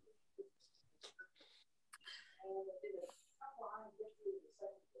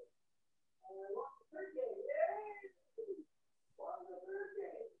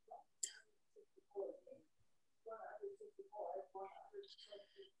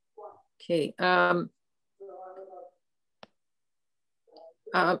 Okay, I'm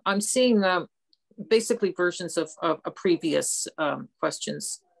seeing basically versions of a previous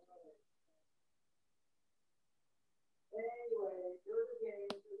questions.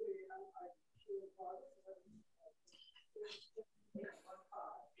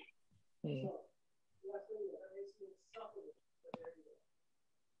 Okay.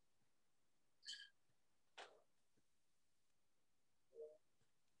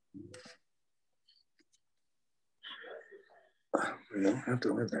 We don't have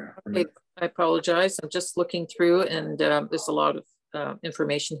to live there. Okay, I apologize. I'm just looking through, and there's a lot of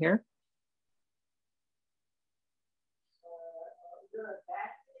information here.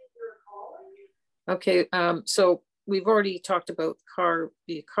 Okay, so we've already talked about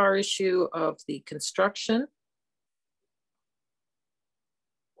the car issue of the construction.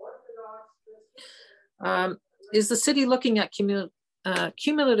 Is the city looking at cumulative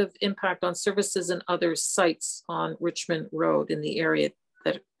impact on services and other sites on Richmond Road in the area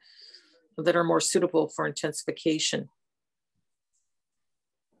that are more suitable for intensification?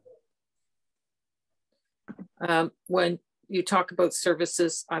 When you talk about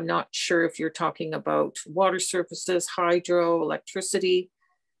services, I'm not sure if you're talking about water services, hydro, electricity.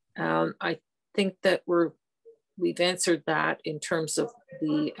 I think that we've answered that in terms of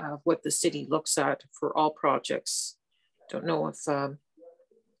the what the city looks at for all projects. Don't know if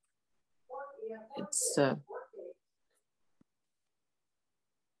it's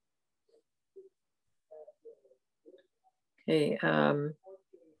okay.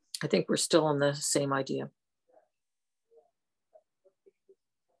 I think we're still on the same idea.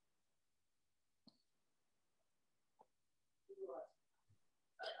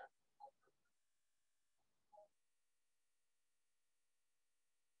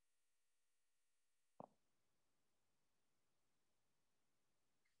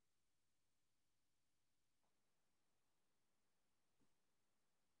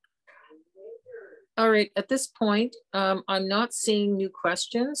 All right, at this point, I'm not seeing new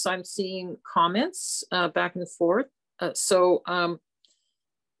questions. I'm seeing comments back and forth. So I'm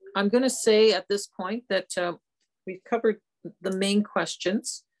going to say at this point that we've covered the main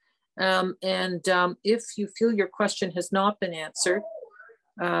questions. If you feel your question has not been answered,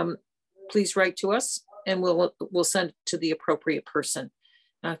 please write to us and we'll send it to the appropriate person.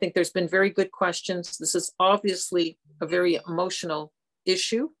 I think there's been very good questions. This is obviously a very emotional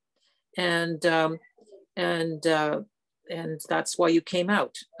issue. And that's why you came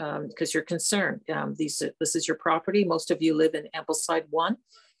out, because you're concerned. This is your property. Most of you live in Ambleside 1,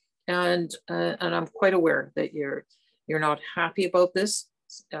 and I'm quite aware that you're not happy about this,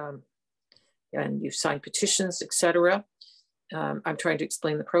 and you've signed petitions, etc. I'm trying to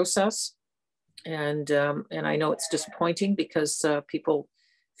explain the process, and I know it's disappointing because people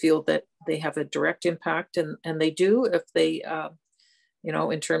feel that they have a direct impact, and they do if they. You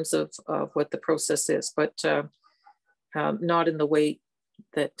know, in terms of what the process is, but not in the way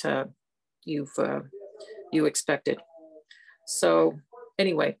that you expected. So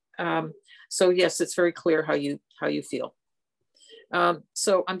anyway, so yes, it's very clear how you feel.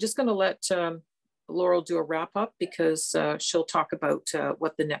 So I'm just going to let Laurel do a wrap up because she'll talk about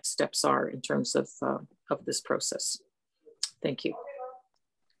what the next steps are in terms of this process. Thank you.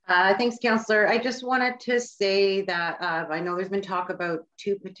 Thanks, Councillor. I just wanted to say that I know there's been talk about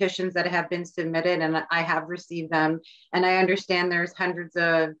 2 petitions that have been submitted, and I have received them. And I understand there's hundreds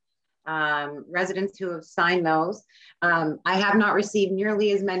of residents who have signed those. I have not received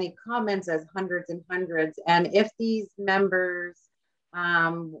nearly as many comments as hundreds and hundreds. And if these members,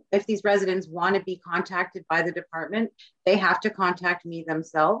 if these residents want to be contacted by the department, they have to contact me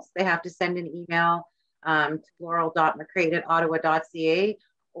themselves. They have to send an email to laurel.mccrate@Ottawa.ca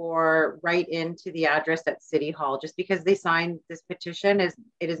or write into the address at City Hall. Just because they signed this petition, it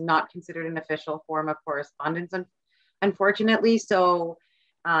is not considered an official form of correspondence, unfortunately. So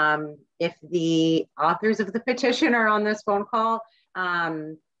if the authors of the petition are on this phone call,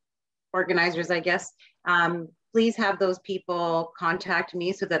 organizers, I guess, please have those people contact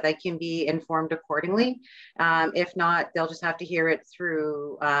me so that I can be informed accordingly. If not, they'll just have to hear it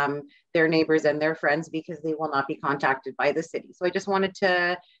through their neighbors and their friends because they will not be contacted by the city. So I just wanted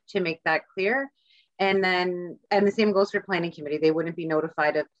to make that clear. And the same goes for planning committee. They wouldn't be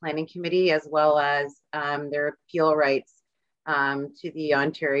notified of planning committee as well as their appeal rights to the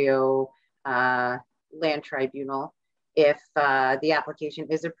Ontario Land Tribunal. If the application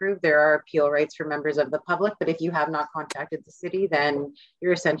is approved, there are appeal rights for members of the public, but if you have not contacted the city, then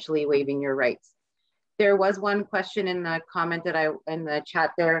you're essentially waiving your rights. There was one question in the comment in the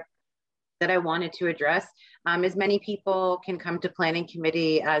chat there that I wanted to address. As many people can come to planning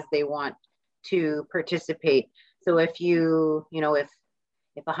committee as they want to participate. So if if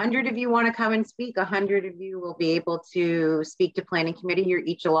 100 of you want to come and speak, 100 of you will be able to speak to planning committee. You're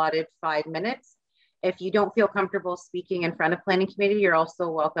each allotted 5 minutes. If you don't feel comfortable speaking in front of planning committee, you're also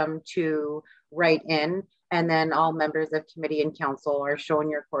welcome to write in, and then all members of committee and council are shown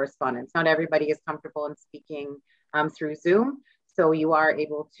your correspondence. Not everybody is comfortable in speaking through Zoom, so you are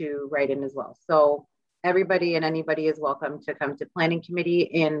able to write in as well. So everybody and anybody is welcome to come to planning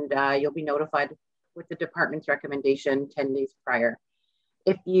committee, and you'll be notified with the department's recommendation 10 days prior.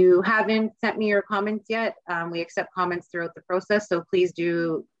 If you haven't sent me your comments yet, we accept comments throughout the process, so please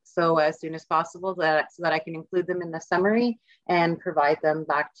do so as soon as possible so that I can include them in the summary and provide them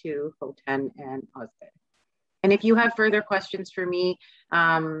back to HOTEN and Osgoode. And if you have further questions for me,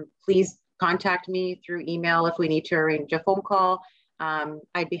 please contact me through email if we need to arrange a phone call.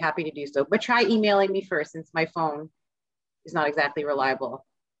 I'd be happy to do so, but try emailing me first since my phone is not exactly reliable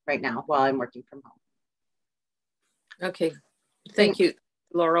right now while I'm working from home. Okay, thank you,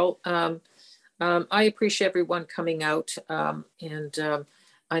 Laurel. I appreciate everyone coming out, and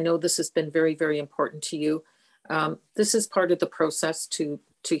I know this has been very, very important to you. This is part of the process to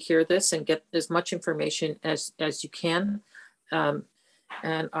hear this and get as much information as you can.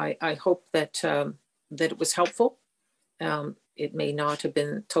 And I hope that, that it was helpful. It may not have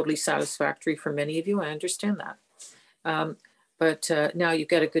been totally satisfactory for many of you. I understand that. But now you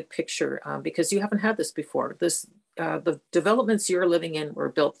get a good picture because you haven't had this before. The developments you're living in were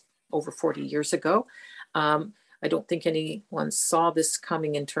built over 40 years ago. I don't think anyone saw this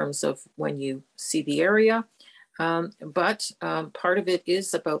coming in terms of when you see the area. But part of it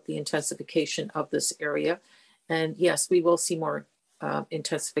is about the intensification of this area. And yes, we will see more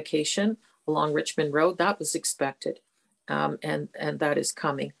intensification along Richmond Road. That was expected, and that is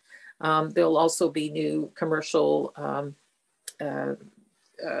coming. There'll also be new commercial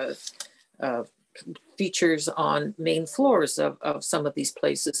features on main floors of some of these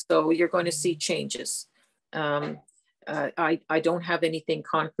places. So you're going to see changes. I don't have anything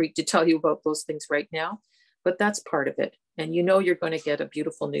concrete to tell you about those things right now, but that's part of it. And you know you're going to get a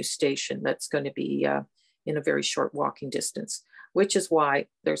beautiful new station that's going to be in a very short walking distance, which is why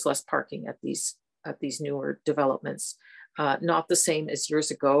there's less parking at these newer developments. Not the same as years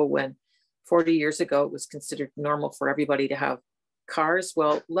ago when 40 years ago it was considered normal for everybody to have cars.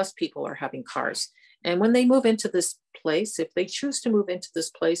 Well, less people are having cars. And when they move into this place, if they choose to move into this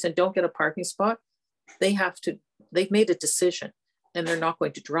place and don't get a parking spot, they've made a decision and they're not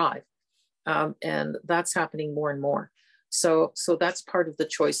going to drive. And that's happening more and more. So that's part of the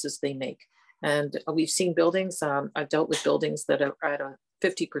choices they make. And we've seen buildings, I've dealt with buildings that are at a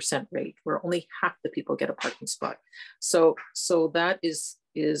 50% rate where only half the people get a parking spot. So that is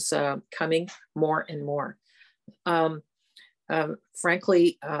coming more and more.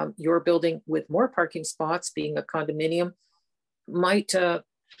 Frankly, your building with more parking spots being a condominium might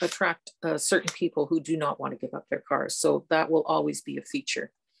attract certain people who do not want to give up their cars. So that will always be a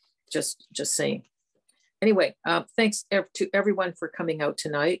feature, just saying. Anyway, thanks to everyone for coming out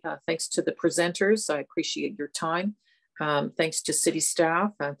tonight. Thanks to the presenters. I appreciate your time. Thanks to city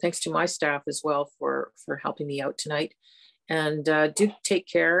staff. Thanks to my staff as well for helping me out tonight. And do take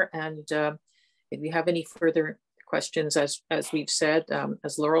care. And if you have any further questions, as we've said,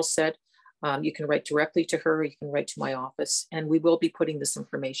 as Laurel said, you can write directly to her, or you can write to my office. And we will be putting this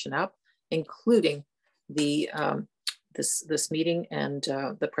information up, including the this meeting and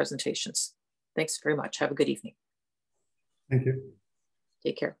the presentations. Thanks very much. Have a good evening. Thank you.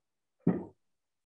 Take care.